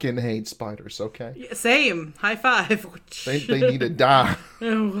fucking hate spiders, okay? Same. High five. They need to die.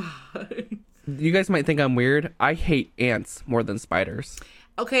 You guys might think I'm weird. I hate ants more than spiders.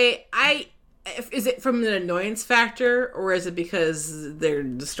 Okay, is it from an annoyance factor, or is it because they're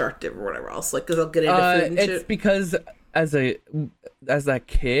destructive or whatever else? Like, because they'll get into food and It's shit? because as a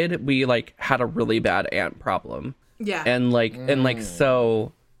kid, we like had a really bad ant problem. Yeah. And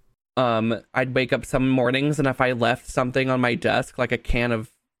so I'd wake up some mornings, and if I left something on my desk, like a can of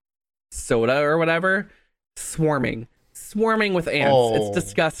soda or whatever, swarming with ants. Oh. It's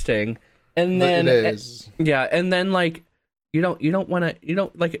disgusting. And then it is. yeah, and then like you don't want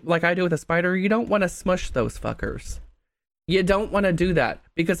to like I do with a spider, you don't want to smush those fuckers. You don't want to do that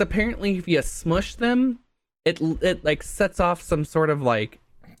because apparently if you smush them, it like sets off some sort of like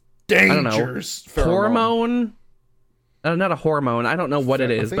Dangerous hormone. Not a hormone. I don't know what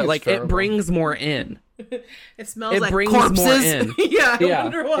it I is, think but it's like it pheromone. brings more in. It smells It like brings corpses. more in. Yeah, I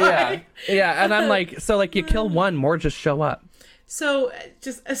wonder why. Yeah, and I'm like, so like you kill one, more just show up. So,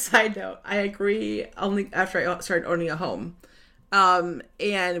 just a side note, I agree. Only after I started owning a home, and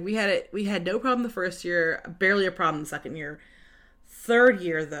we had no problem the first year, barely a problem the second year. Third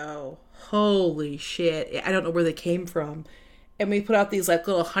year though, holy shit! I don't know where they came from, and we put out these like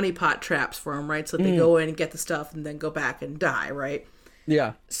little honeypot traps for them, right? So they go in and get the stuff, and then go back and die, right?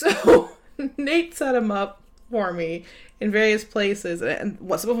 Yeah. So Nate set them up for me in various places, and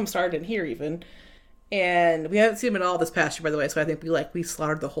some of them started in here even. And we haven't seen him at all this past year, by the way, so I think we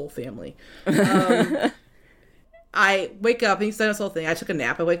slaughtered the whole family. I wake up, and he's done this whole thing. I took a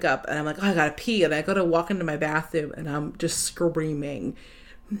nap, I wake up, and I'm like, oh, I gotta pee. And I go to walk into my bathroom, and I'm just screaming,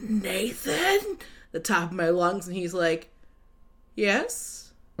 Nathan? The top of my lungs, and he's like,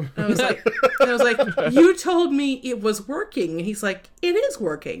 yes? And I was like, you told me it was working. And he's like, it is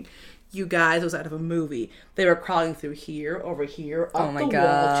working. You guys, it was out of a movie. They were crawling through here, over here, up Oh my the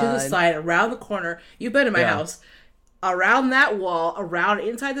wall, to the God. side, around the corner. You've been in my Yeah. house. Around that wall, around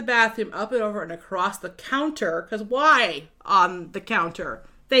inside the bathroom, up and over and across the counter. Because why on the counter?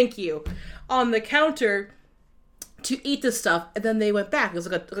 Thank you. On the counter, to eat this stuff, and then they went back. It was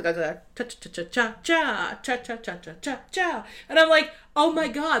like a cha-cha-cha-cha-cha, and I'm like, oh my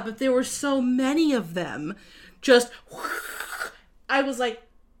god, but there were so many of them. Just, I was like,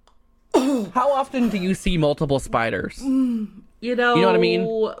 oh. How often do you see multiple spiders? You know what I mean?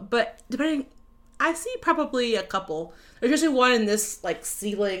 But depending, I see probably a couple. There's usually one in this like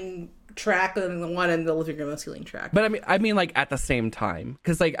ceiling track, and then the one in the living room ceiling track. But I mean, like at the same time,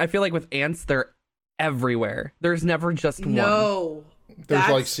 because like I feel like with ants, they're everywhere. There's never just one. No, There's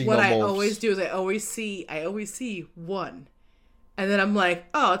that's like what I xenomorphs. always do. Is I always see one, and then I'm like,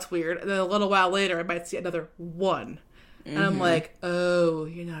 oh, it's weird. And then a little while later, I might see another one, and I'm like, oh,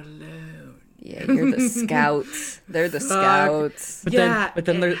 you're not alone. Yeah, you're the scouts. They're the scouts. But Yeah.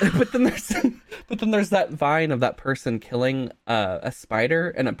 then there's that vine of that person killing a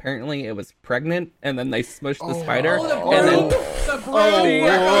spider, and apparently it was pregnant, and then they smushed the spider, Oh, the and then Oh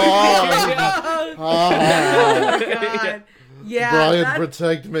my god. Yeah. Brian,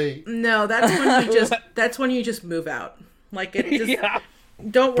 protect me. No, that's when you just move out. Like it just yeah,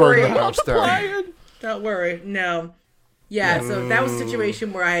 don't Burn worry. the house down. Don't worry. No. Yeah, so that was a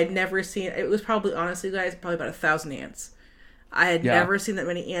situation where I had never seen, it was probably, honestly guys, probably about 1,000 ants. I had never seen that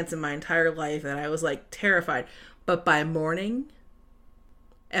many ants in my entire life, and I was like terrified. But by morning,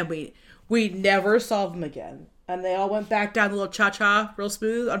 and we never saw them again. And they all went back down the little cha-cha real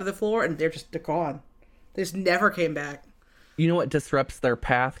smooth under the floor, and they're gone. They just never came back. you know what disrupts their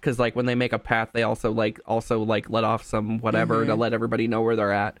path? Because like when they make a path, they also let off some whatever to let everybody know where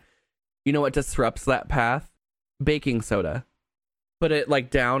they're at. You know what disrupts that path? Baking soda. Put it like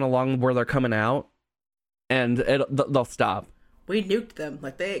down along where they're coming out, and they'll stop. We nuked them.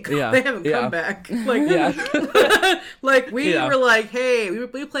 Like they Yeah, haven't yeah. come back. Like Yeah. like we Yeah. were like, hey,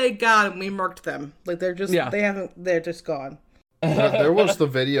 we played God and we murked them. Like they're just Yeah. they're just gone. There was the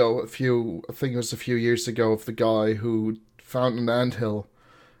video I think it was a few years ago, of the guy who found an anthill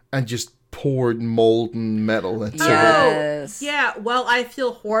and just poured molten metal into it. Yes. Yeah, well, I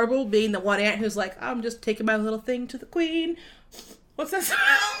feel horrible being the one ant who's like, I'm just taking my little thing to the queen. What's that smell?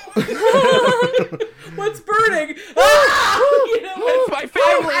 What's burning? Ah! You know, Oh, my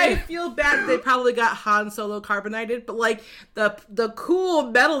family! I feel bad. They probably got Han Solo carbonated, but like the cool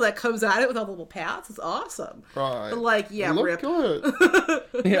metal that comes out of it with all the little paths is awesome. Right. But like, yeah, You look rip. good.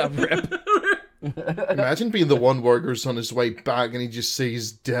 Yeah, rip. Imagine being the one worker's on his way back and he just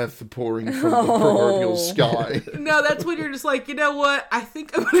sees death pouring from the proverbial sky. No, that's when you're just like, you know what? I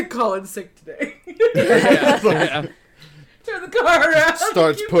think I'm gonna call in sick today. Yeah. Turn the car around.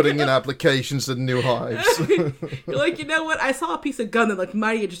 Starts You putting know? in applications at new hives. You're like, you know what? I saw a piece of gun that looked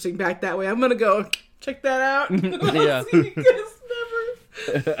mighty interesting back that way. I'm gonna go check that out. Yeah. See you guys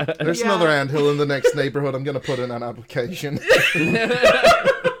never. There's Yeah. another anthill in the next neighborhood. I'm going to put in an application.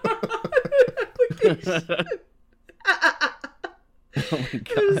 Oh my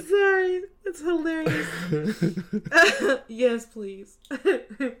god. I'm sorry. It's hilarious. Yes, please. I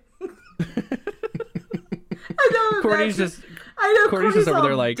know. Courtney's that's- just I know Courtney's Courtney's just over all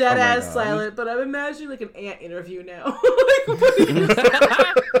there like, dead oh my ass God. silent, but I'm imagining like an ant interview now. Like, what do you say?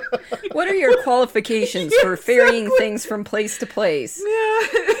 What are your qualifications for ferrying things from place to place?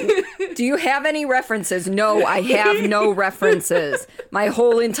 Yeah. Do you have any references? No, I have no references. My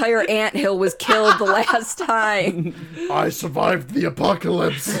whole entire anthill was killed the last time. I survived the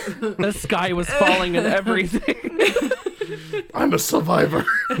apocalypse. the sky was falling and everything. I'm a survivor.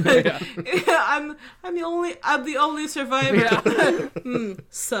 Yeah, I'm the only survivor.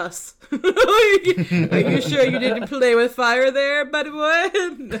 Sus. Are you sure you didn't play with fire there, buddy boy?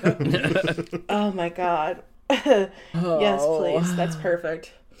 No. Oh my god. Yes, please. That's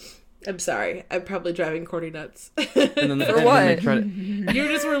perfect. I'm sorry. I'm probably driving Courtney nuts. And then For and what? then they try to- You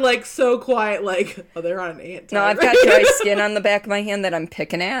just were like so quiet, like, oh, they're on an ant. No, time. I've got dry skin on the back of my hand that I'm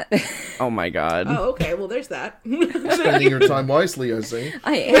picking at. Oh my god. Oh, okay. Well, there's that. Spending your time wisely, I see.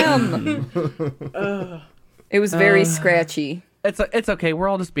 I am. It was very scratchy. It's okay. We're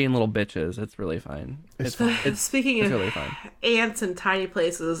all just being little bitches. It's really fine. It's Speaking it's of really fine. ants and tiny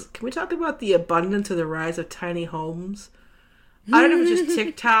places, can we talk about the abundance or the rise of tiny homes? I don't know if it's just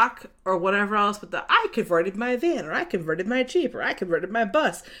TikTok or whatever else, but I converted my van, or I converted my Jeep, or I converted my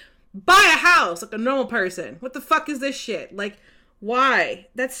bus. Buy a house like a normal person. What the fuck is this shit? Like, why?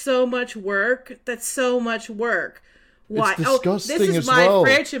 That's so much work. That's so much work. Why? It's disgusting this is as my well.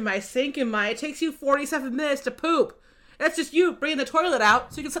 fridge and my sink and it takes you 47 minutes to poop. That's just you bringing the toilet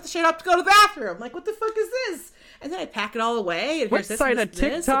out so you can set the shit up to go to the bathroom. Like, what the fuck is this? And then I pack it all away. And What here's this, side this, of this,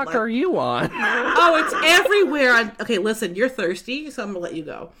 and TikTok like- are you on? Oh, it's everywhere. Okay, listen, you're thirsty, so I'm gonna let you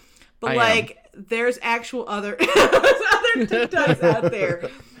go. But I like, there's actual other there's other TikToks out there.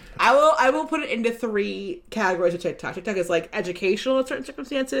 I will put it into 3 categories of TikTok. TikTok is like educational in certain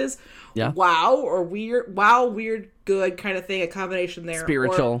circumstances. Yeah. Wow or weird. Wow, weird, good kind of thing. A combination there.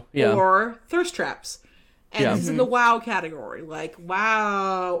 Spiritual. Yeah. Or thirst traps. And Yeah. this is in the wow category. Like,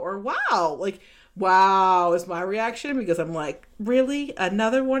 wow or wow. Like, wow is my reaction because I'm like, really?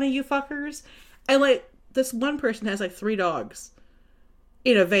 Another one of you fuckers? And like, this one person has like 3 dogs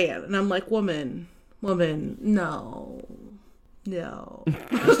in a van. And I'm like, woman, no.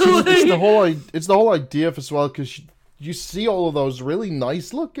 It's the whole idea of as well, because you see all of those really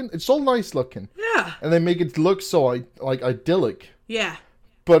nice looking. It's all nice looking. Yeah. And they make it look so like idyllic. Yeah.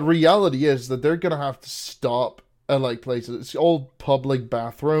 But reality is that they're gonna have to stop at like places. It's all public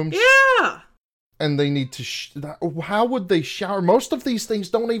bathrooms. Yeah. And they need to. How would they shower? Most of these things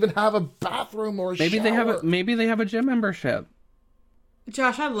don't even have a bathroom or a Maybe shower. they have a gym membership.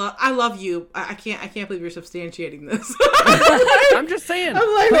 Josh, I love you. I can't believe you're substantiating this. I'm just saying.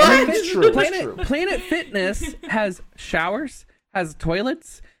 I'm like, Planet, what? It's true. Planet Fitness has showers, has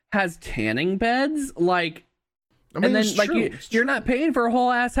toilets, has tanning beds. Like, I mean, and then it's like true. you're not paying for a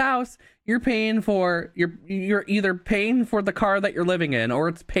whole ass house. You're paying for you're either paying for the car that you're living in, or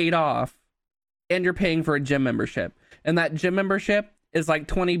it's paid off, and you're paying for a gym membership. And that gym membership is like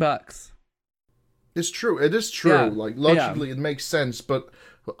 $20. It's true. It is true. Yeah. Like logically, it makes sense. But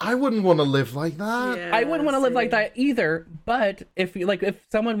I wouldn't want to live like that. Yeah, I wouldn't want to live like same. that either. But if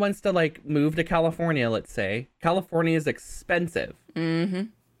someone wants to like move to California, let's say California is expensive. Mm-hmm.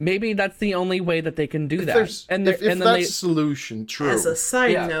 Maybe that's the only way that they can do that. If that's the solution, true. As a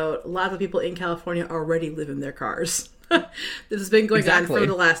side Yeah. note, a lot of people in California already live in their cars. This has been going on Exactly. for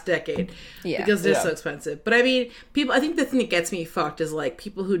the last decade. Yeah. Because they're Yeah. so expensive. But I mean, people, I think the thing that gets me fucked is like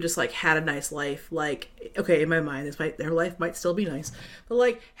people who just like had a nice life. Like, okay, in my mind, their life might still be nice. But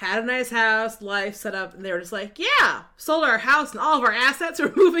like, had a nice house, life set up, and they were just like, yeah, sold our house and all of our assets.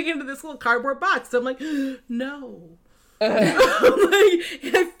 We're moving into this little cardboard box. So I'm like, no. Like,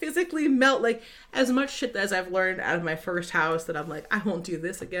 I physically melt. Like, as much shit as I've learned out of my first house that I'm like, I won't do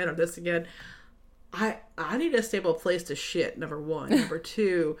this again or this again. I need a stable place to shit, number 1. Number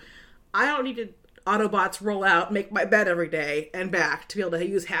 2, I don't need to Autobots roll out, make my bed every day and back to be able to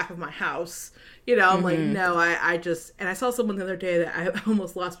use half of my house. You know, I'm like, no, I just, and I saw someone the other day that I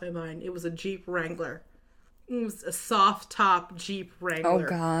almost lost my mind. It was a Jeep Wrangler. It was a soft top Jeep Wrangler. Oh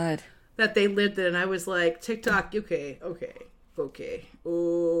God. That they lived in, and I was like, TikTok, okay.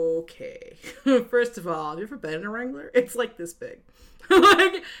 First of all, have you ever been in a Wrangler? It's like this big.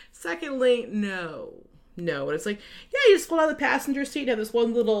 Like, secondly, no. And it's like, yeah, you just fall out of the passenger seat and have this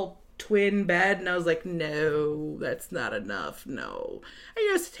one little twin bed, and I was like, no, that's not enough, no. I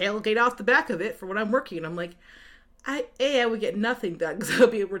just tailgate off the back of it for when I'm working, and I'm like, I would get nothing done because it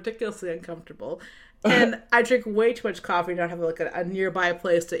would be ridiculously uncomfortable. And I drink way too much coffee and not have like a nearby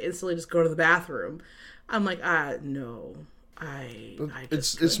place to instantly just go to the bathroom. I'm like, no. I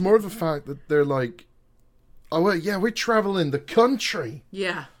just It's more of the fact that they're like, oh well, yeah, we're traveling the country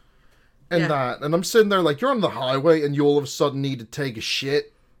yeah. and Yeah. that, and I'm sitting there like, you're on the highway and you all of a sudden need to take a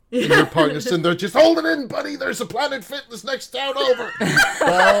shit. And your partner's sitting there, just hold it in, buddy. There's a Planet Fitness next town over.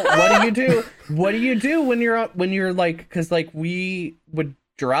 Well, what do you do? What do you do when you're like, because like we would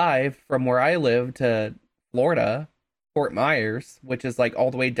drive from where I live to Florida, Fort Myers, which is like all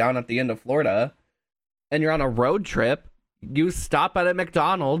the way down at the end of Florida, and you're on a road trip. You stop at a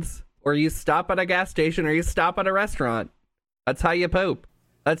McDonald's, or you stop at a gas station, or you stop at a restaurant. That's how you poop.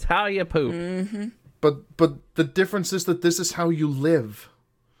 That's how you poop. Mm-hmm. But the difference is that this is how you live.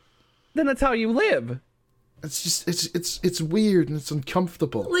 Then that's how you live. It's just it's weird and it's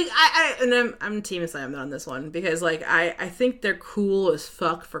uncomfortable. Like I'm Team Simon on this one because like I think they're cool as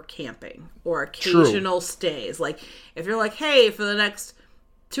fuck for camping or occasional stays. Like if you're like, hey, for the next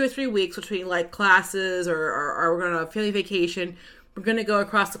 2 or 3 weeks between like classes or we're going on a family vacation, we're gonna go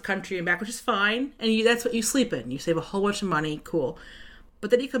across the country and back, which is fine. And that's what you sleep in. You save a whole bunch of money, cool. But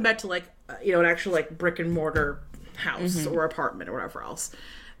then you come back to like an actual like brick and mortar house or apartment or whatever else.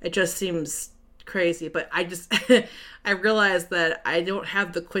 It just seems crazy, but I realized that I don't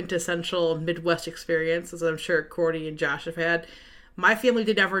have the quintessential Midwest experience as I'm sure Cordy and Josh have had. My family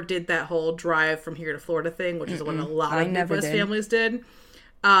never did that whole drive from here to Florida thing, which is what a lot of Midwest families did.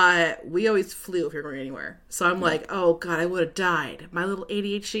 We always flew if you're going anywhere. So I'm like, oh god, I would have died. My little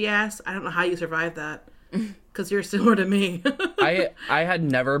ADHD ass. I don't know how you survived that because you're similar to me. I had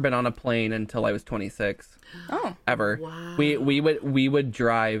never been on a plane until I was 26. Oh. Ever. Wow. We would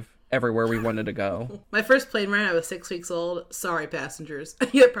drive everywhere we wanted to go. My first plane ride, I was 6 weeks old. Sorry, passengers.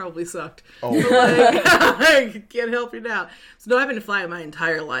 It probably sucked. Oh. But, like, I can't help you now. So, no, I've been flying my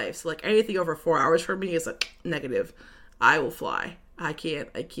entire life. So, like, anything over 4 hours for me is a negative. I will fly. I can't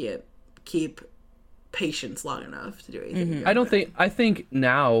keep patience long enough to do anything. I think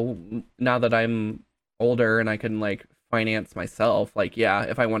now that I'm older and I can like finance myself, like, yeah,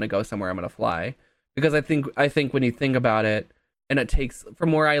 if I want to go somewhere, I'm gonna fly. Because I think when you think about it, and it takes,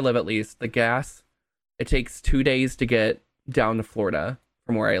 from where I live at least, the gas, it takes 2 days to get down to Florida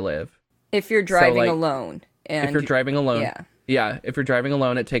from where I live. If you're driving alone. And if you're driving alone. Yeah. Yeah, if you're driving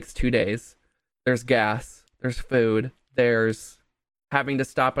alone, it takes 2 days. There's gas, there's food, there's having to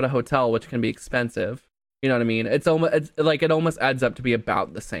stop at a hotel, which can be expensive. You know what I mean? It's like it almost adds up to be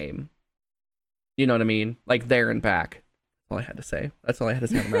about the same. You know what I mean? Like there and back. All I had to say. That's all I had to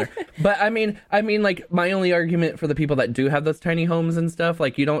say on the matter. But I mean, like my only argument for the people that do have those tiny homes and stuff,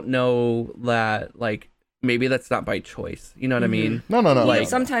 like you don't know that, like maybe that's not by choice. You know what I mean? No. Like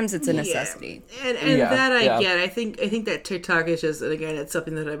sometimes it's a necessity. And that I get. I think that TikTok is just, and again, it's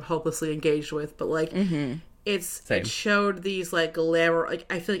something that I'm hopelessly engaged with. But like, it showed these like glamour. Like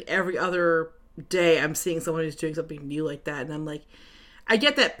I feel like every other day I'm seeing someone who's doing something new like that, and I'm like, I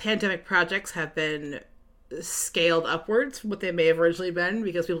get that pandemic projects have been scaled upwards from what they may have originally been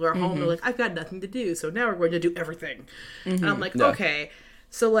because people are home and they're like, I've got nothing to do, so now we're going to do everything. And I'm like, okay.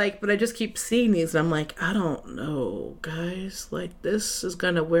 So like, but I just keep seeing these and I'm like, I don't know, guys, like this is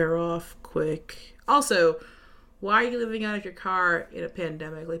gonna wear off quick. Also, why are you living out of your car in a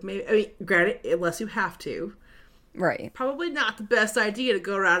pandemic? Like maybe, I mean, granted, unless you have to. Right. Probably not the best idea to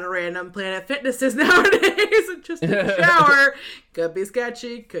go around to random Planet Fitnesses nowadays and just take a shower. Could be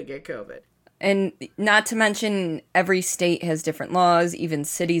sketchy, could get COVID. And not to mention, every state has different laws. Even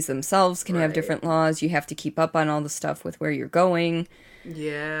cities themselves can have different laws. You have to keep up on all the stuff with where you're going.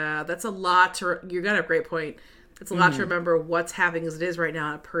 Yeah, that's a lot to... You got a great point. It's a lot to remember what's happening as it is right now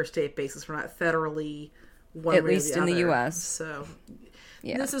on a per-state basis. We're not federally one At way least or the in other. the U.S. So...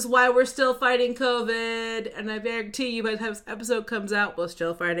 Yeah. This is why we're still fighting COVID. And I guarantee you by the time this episode comes out, we're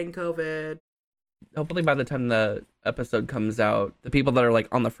still fighting COVID. Hopefully by the time the episode comes out, the people that are like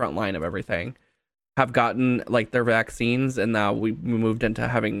on the front line of everything have gotten like their vaccines, and now we moved into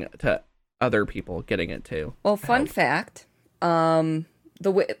having to other people getting it too. Well, fun fact, the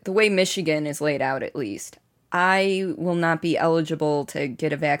way Michigan is laid out, at least, I will not be eligible to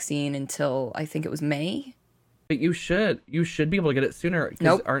get a vaccine until I think it was May. But you should be able to get it sooner.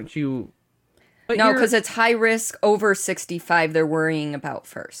 Nope. Aren't you? But No, because it's high risk over 65 they're worrying about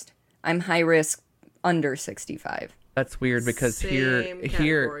first. I'm high risk under 65. That's weird because Same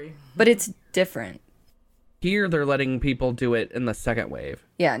category. But it's different. Here they're letting people do it in the second wave.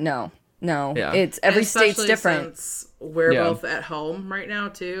 Yeah, no. Yeah. It's every state's Especially different. Since we're both at home right now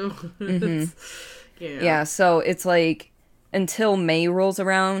too. Yeah, so it's like until May rolls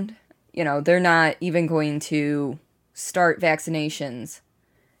around, you know, they're not even going to start vaccinations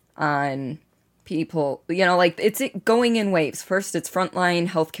on people. You know, like it's going in waves. First it's frontline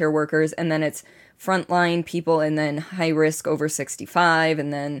healthcare workers, and then it's frontline people, and then high risk over 65,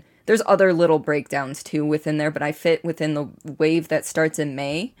 and then there's other little breakdowns too within there, but I fit within the wave that starts in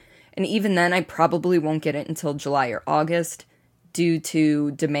May. And even then I probably won't get it until July or August due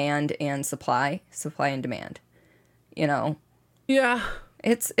to demand and supply and demand. You know. Yeah.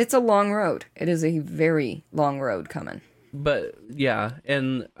 It's a long road. It is a very long road coming. But yeah,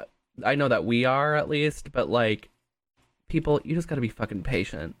 and I know that we are at least, but like people, you just got to be fucking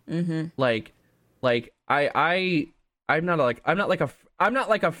patient. Like I'm not like a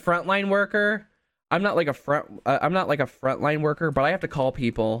frontline worker. I'm not like a frontline worker, but I have to call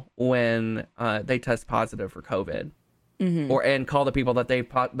people when they test positive for COVID, and call the people that they've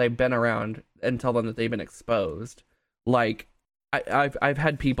been around and tell them that they've been exposed. Like I've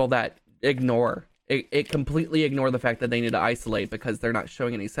had people that completely ignore the fact that they need to isolate because they're not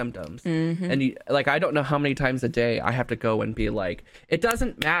showing any symptoms. And I don't know how many times a day I have to go and be like, it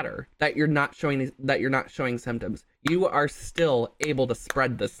doesn't matter that you're not showing symptoms. You are still able to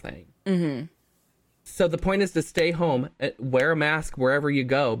spread this thing. So the point is to stay home, wear a mask wherever you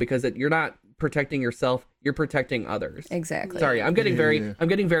go, because you're not protecting yourself, you're protecting others. Exactly. Sorry, I'm getting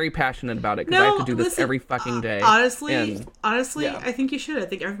very passionate about it because I have to do this every fucking day. Honestly, yeah. I think you should. I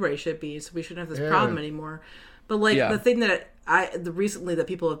think everybody should be, so we shouldn't have this problem anymore. But like the thing that recently that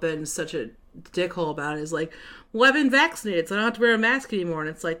people have been such a dickhole about is like, well, I've been vaccinated, so I don't have to wear a mask anymore. And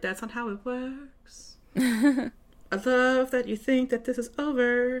it's like, that's not how it works. I love that you think that this is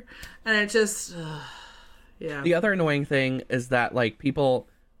over. And it just, yeah. The other annoying thing is that like people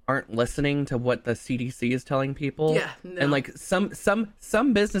aren't listening to what the CDC is telling people. Yeah, no. And like some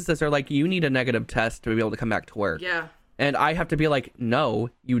businesses are like, you need a negative test to be able to come back to work. Yeah. And I have to be like, no,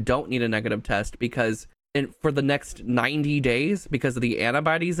 you don't need a negative test because for the next 90 days, because of the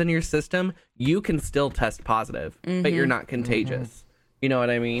antibodies in your system, you can still test positive, but you're not contagious. You know what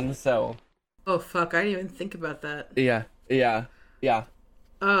I mean? So Oh fuck! I didn't even think about that. yeah.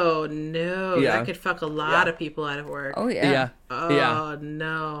 Oh no, Yeah. that could fuck a lot of people out of work. Oh yeah. Oh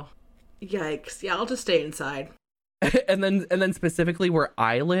no, yikes! Yeah, I'll just stay inside. and then specifically where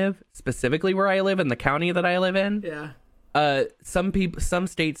I live in the county that I live in, Yeah. some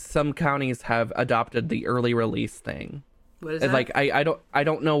states, some counties have adopted the early release thing. What is And, that? like I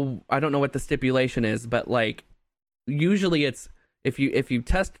don't know what the stipulation is, but like usually it's if you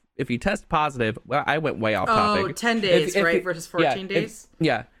test positive. Well, I went way off topic. Oh, 10 days, If right? you- Versus 14 days?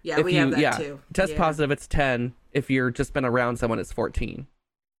 Yeah. Yeah, If we have that too. Test Yeah. positive, it's 10. If you're just been around someone, it's 14.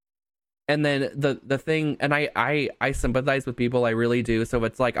 And then the thing, and I sympathize with people, I really do. So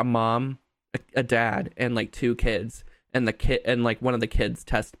it's like a mom, a dad, and like two kids, and the kid and like one of the kids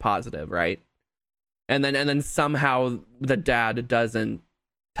test positive, right? And then somehow the dad doesn't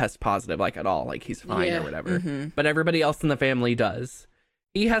test positive like at all, like he's fine or whatever. Mm-hmm. But everybody else in the family does.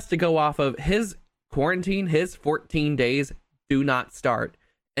 He has to go off of his quarantine. His 14 days do not start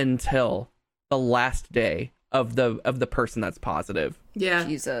until the last day of the person that's positive Yeah.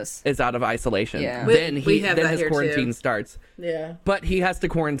 Jesus. is out of isolation. Yeah. Then We have that his here, quarantine too. starts. Yeah. But he has to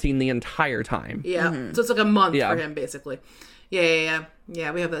quarantine the entire time. Yeah. So it's like a month Yeah. for him, basically. Yeah.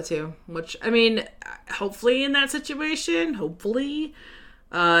 Yeah, we have that too. Which, I mean, hopefully in that situation, they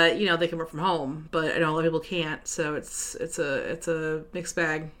can work from home, but I know a lot of people can't, so it's a mixed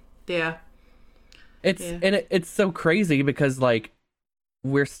bag. Yeah. It's so crazy because like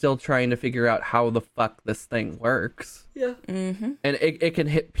we're still trying to figure out how the fuck this thing works. Yeah. Mm-hmm. And it can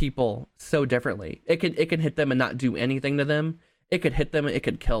hit people so differently. It can hit them and not do anything to them. It could hit them, it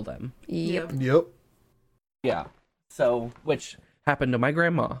could kill them. Yep. Yep. Yeah. So, which happened to my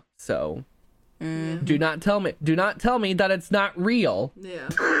grandma. So, do not tell me that it's not real. Yeah.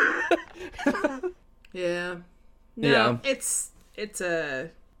 Yeah. No, Yeah. it's a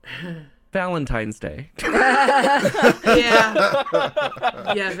Valentine's Day. yeah.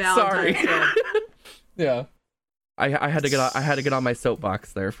 Yeah, Sorry. Valentine's Day. Yeah. I had to get on my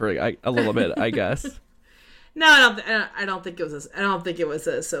soapbox there for a little bit, I guess. No, I don't think it was. I don't think it was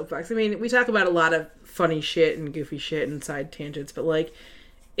a soapbox. I mean, we talk about a lot of funny shit and goofy shit and side tangents, but like,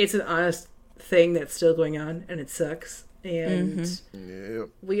 it's an honest thing that's still going on, and it sucks. And Yep.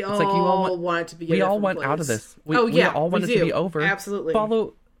 we all, like you all want it to be. We all want out of this. We all want it to do. be over. Absolutely.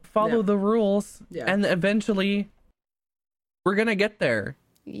 Follow Yeah. the rules, Yeah. and eventually, we're gonna get there.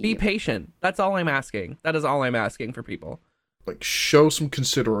 Be Yep. patient. That's all I'm asking. That is all I'm asking for people. Like, show some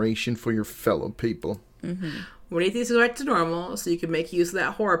consideration for your fellow people. We need things to go back to normal, so you can make use of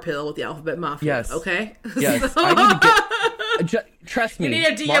that horror pill with the Alphabet Mafia. Yes. Okay. Yes, I need to get. Trust me. You need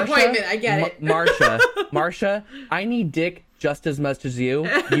a D Marsha, appointment, I get it. Marsha, I need dick just as much as you.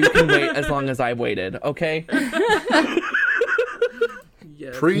 You can wait as long as I've waited. Okay.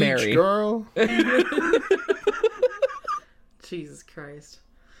 Yes. Preach, Mary. girl. Jesus Christ.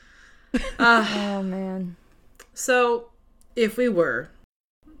 Oh man. So, if we were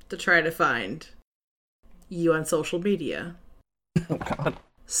to try to find you on social media, Oh God.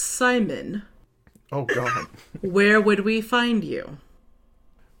 Simon, Oh, God. where would we find you?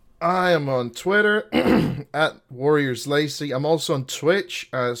 I am on Twitter at Warriors Lacey. I'm also on Twitch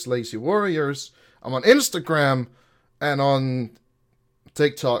as Lacey Warriors. I'm on Instagram and on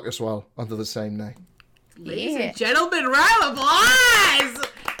TikTok as well under the same name. Ladies Yeah. and gentlemen, round of applause!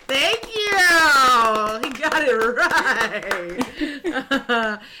 Thank you! He got it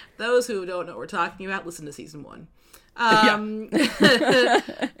right! Those who don't know what we're talking about, listen to season 1.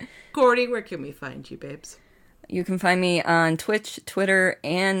 Cordy, where can we find you, babes? You can find me on Twitch, Twitter,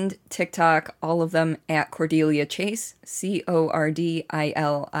 and TikTok, all of them at Cordelia Chase, Cordilia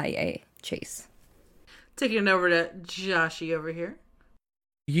Chase. Taking it over to Joshy over here.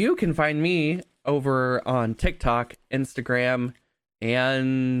 You can find me over on TikTok, Instagram,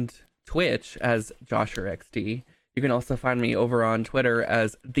 and Twitch as JosherXD. You can also find me over on Twitter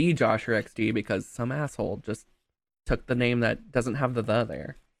as the JosherXD because some asshole just took the name that doesn't have the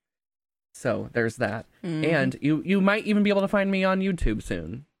there. So there's that. And you might even be able to find me on YouTube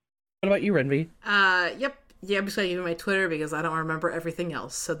soon. What about you, Renvi? Yep. Yeah, I'm just gonna give you my Twitter because I don't remember everything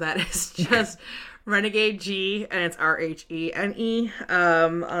else. So that is just Renegade G, and it's RHENE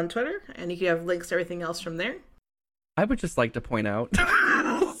on Twitter, and you can have links to everything else from there. I would just like to point out.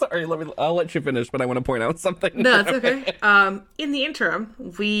 Sorry, I'll let you finish, but I want to point out something. No, it's okay. In the interim,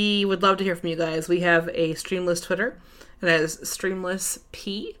 we would love to hear from you guys. We have a Streamless Twitter, and that is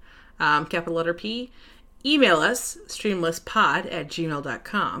StreamlessP, capital letter P. Email us,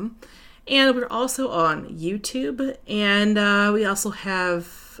 streamlesspod@gmail.com. And we're also on YouTube, and we also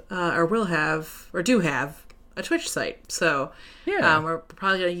have, or will have, or do have, a Twitch site. So Yeah. we're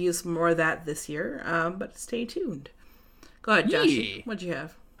probably going to use more of that this year. But stay tuned. Go ahead, Josh. Yeah. What'd you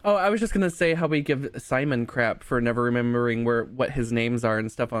have? Oh, I was just gonna say how we give Simon crap for never remembering what his names are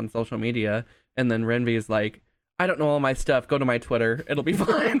and stuff on social media, and then Renvi is like, I don't know all my stuff. Go to my Twitter. It'll be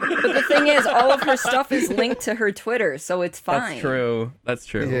fine. But the thing is, all of her stuff is linked to her Twitter, so it's fine. That's true. That's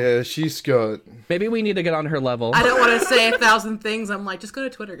true. Yeah, she's good. Maybe we need to get on her level. I don't want to say 1,000 things. I'm like, just go to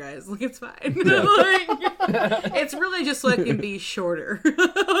Twitter, guys. Like, it's fine. Like, it's really just so it can be shorter.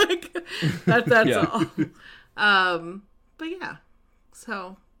 Like, that's all. But yeah.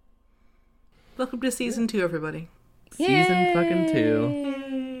 So, welcome to season 2, everybody. Season fucking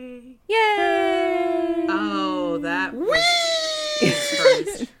 2. Yay! Yay! Oh, that was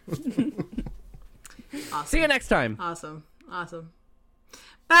Christ. Awesome. See you next time. Awesome.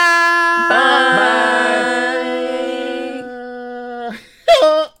 Bye!